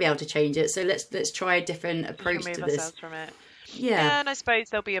not going to be able to change it. So let's try a different approach to this. From it. Yeah. And I suppose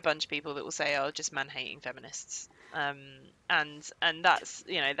there'll be a bunch of people that will say, "Oh, just man-hating feminists," and that's,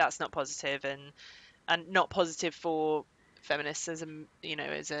 that's not positive, and not positive for feminists as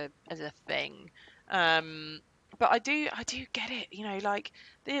a thing. But I do get it. Like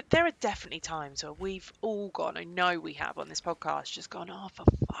there are definitely times where we've all gone, I know we have on this podcast, just gone, oh, for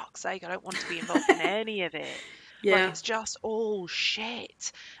fuck's sake, I don't want to be involved in any of it. Like, Yeah. it's just all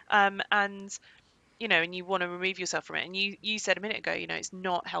shit. And and you want to remove yourself from it. And you said a minute ago, it's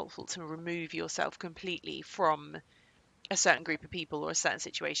not helpful to remove yourself completely from a certain group of people or a certain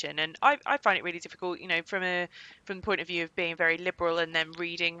situation. And I find it really difficult, from the point of view of being very liberal and then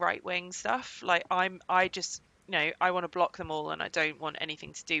reading right wing stuff. Like, I just, I want to block them all and I don't want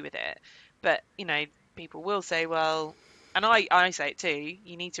anything to do with it. But people will say, well, and I say it too,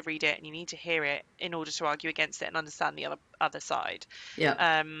 you need to read it and you need to hear it in order to argue against it and understand the other side.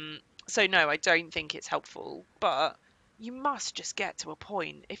 Yeah. So no, I don't think it's helpful, but you must just get to a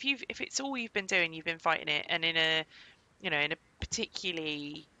point. If it's all you've been doing, you've been fighting it, and in a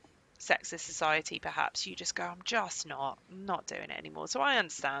particularly sexist society, perhaps you just go, I'm just not doing it anymore. So I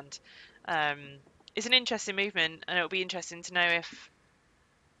understand. It's an interesting movement, and it'll be interesting to know if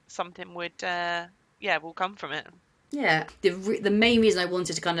something would will come from it. Yeah, the main reason I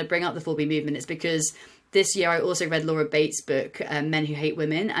wanted to kind of bring up the 4B movement is because this year I also read Laura Bates' book, Men Who Hate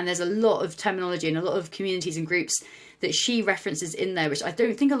Women, and there's a lot of terminology and a lot of communities and groups that she references in there, which I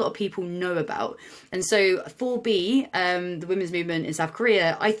don't think a lot of people know about. And so 4B, the women's movement in South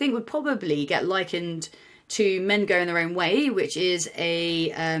Korea, I think would probably get likened to Men Going Their Own Way, which is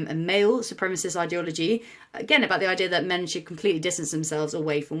a male supremacist ideology, again, about the idea that men should completely distance themselves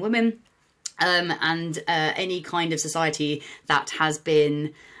away from women. And any kind of society that has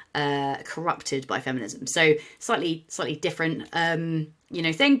been corrupted by feminism. So slightly different,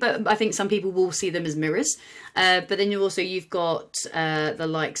 thing. But I think some people will see them as mirrors. But then you've got the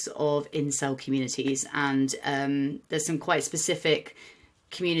likes of incel communities, and there's some quite specific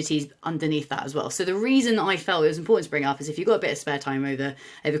communities underneath that as well. So the reason I felt it was important to bring up is, if you've got a bit of spare time over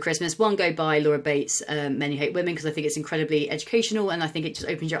Christmas, go buy Laura Bates' Men Who Hate Women, because I think it's incredibly educational and I think it just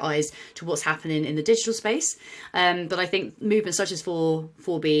opens your eyes to what's happening in the digital space. But I think movements such as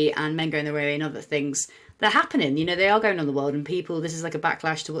 4B and Men Going Their Way and other things, they're happening, they are going on in the world, and this is like a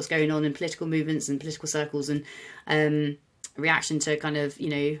backlash to what's going on in political movements and political circles, and reaction to kind of,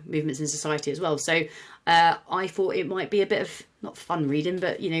 movements in society as well. So I thought it might be a bit of, not fun reading,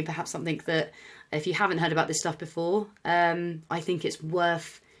 but, perhaps something that if you haven't heard about this stuff before, I think it's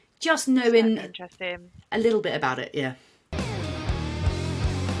worth just knowing a little bit about it. Yeah.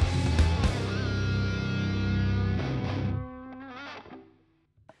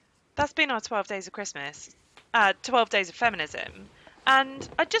 That's been our 12 Days of Christmas, 12 Days of Feminism. And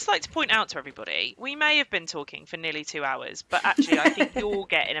I'd just like to point out to everybody, we may have been talking for nearly 2 hours, but actually I think you're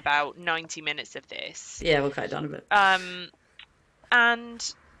getting about 90 minutes of this. Yeah, we'll cut it down a bit.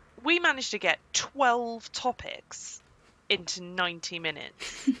 And we managed to get 12 topics into 90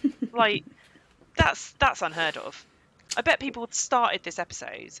 minutes. Like, that's unheard of. I bet people started this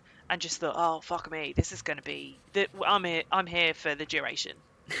episode and just thought, oh, fuck me, this is going to be... I'm here for the duration.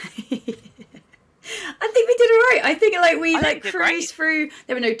 I think we did all right. I think we cruised through.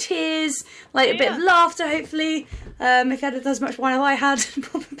 There were no tears, a bit of laughter, hopefully. If you had as much wine as I had,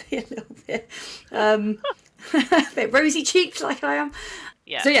 probably a little bit. A bit rosy cheeked like I am.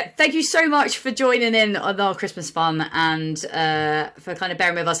 Yeah. So thank you so much for joining in on our Christmas fun, and for kind of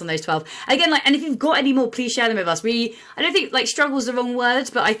bearing with us on those 12. Again, and if you've got any more, please share them with us. I don't think struggle is the wrong word,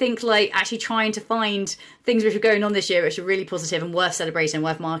 but I think actually trying to find things which are going on this year which are really positive and worth celebrating,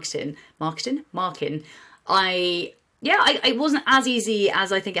 worth marking. It wasn't as easy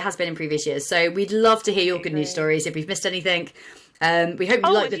as I think it has been in previous years. So we'd love to hear your good news stories. If we've missed anything, we hope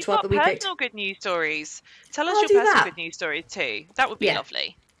you like the 12 that we picked. Personal good news stories. Tell us your personal good news stories too. That would be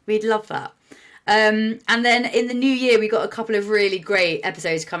lovely. We'd love that. And then in the new year, we got a couple of really great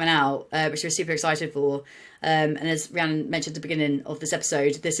episodes coming out, which we're super excited for. And as Rhiannon mentioned at the beginning of this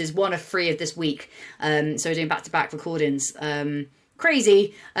episode, this is one of 3 of this week. So we're doing back-to-back recordings.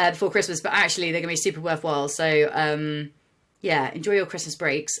 Crazy before Christmas, but actually they're going to be super worthwhile. So enjoy your Christmas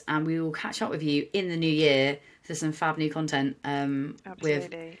breaks, and we will catch up with you in the new year for some fab new content.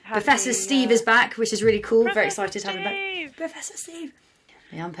 With Professor Steve is back, which is really cool. Very excited to have him back. Professor Steve.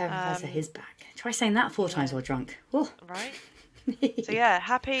 The unpaired Professor is back. Try saying that 4 times while drunk. Oh. Right. So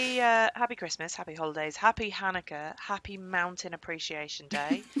happy Christmas, happy holidays, happy Hanukkah, happy Mountain Appreciation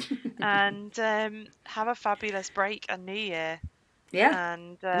Day, and have a fabulous break and New Year. Yeah.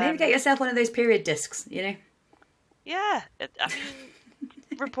 And maybe get yourself one of those period discs, Yeah. I mean,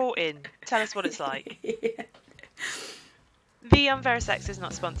 report in. Tell us what it's like. Yeah. The Unfair Sex is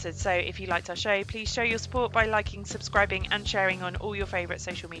not sponsored, so if you liked our show, please show your support by liking, subscribing, and sharing on all your favourite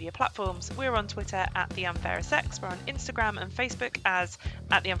social media platforms. We're on Twitter at The Unfair Sex, we're on Instagram and Facebook as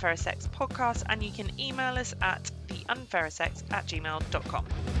at The Unfair Sex Podcast, and you can email us at theunfairsex@gmail.com.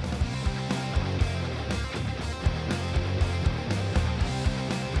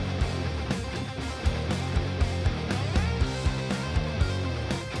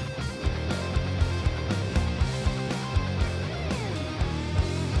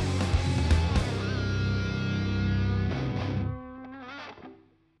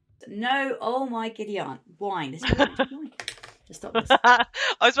 No, oh my giddy aunt. Wine. Let's go to wine. Just stop this. I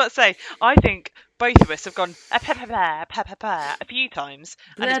was about to say, I think both of us have gone a few times,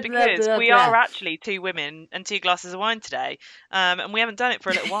 and it's because we are actually two women and 2 glasses of wine today, and we haven't done it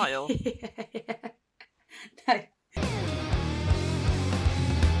for a little while. No.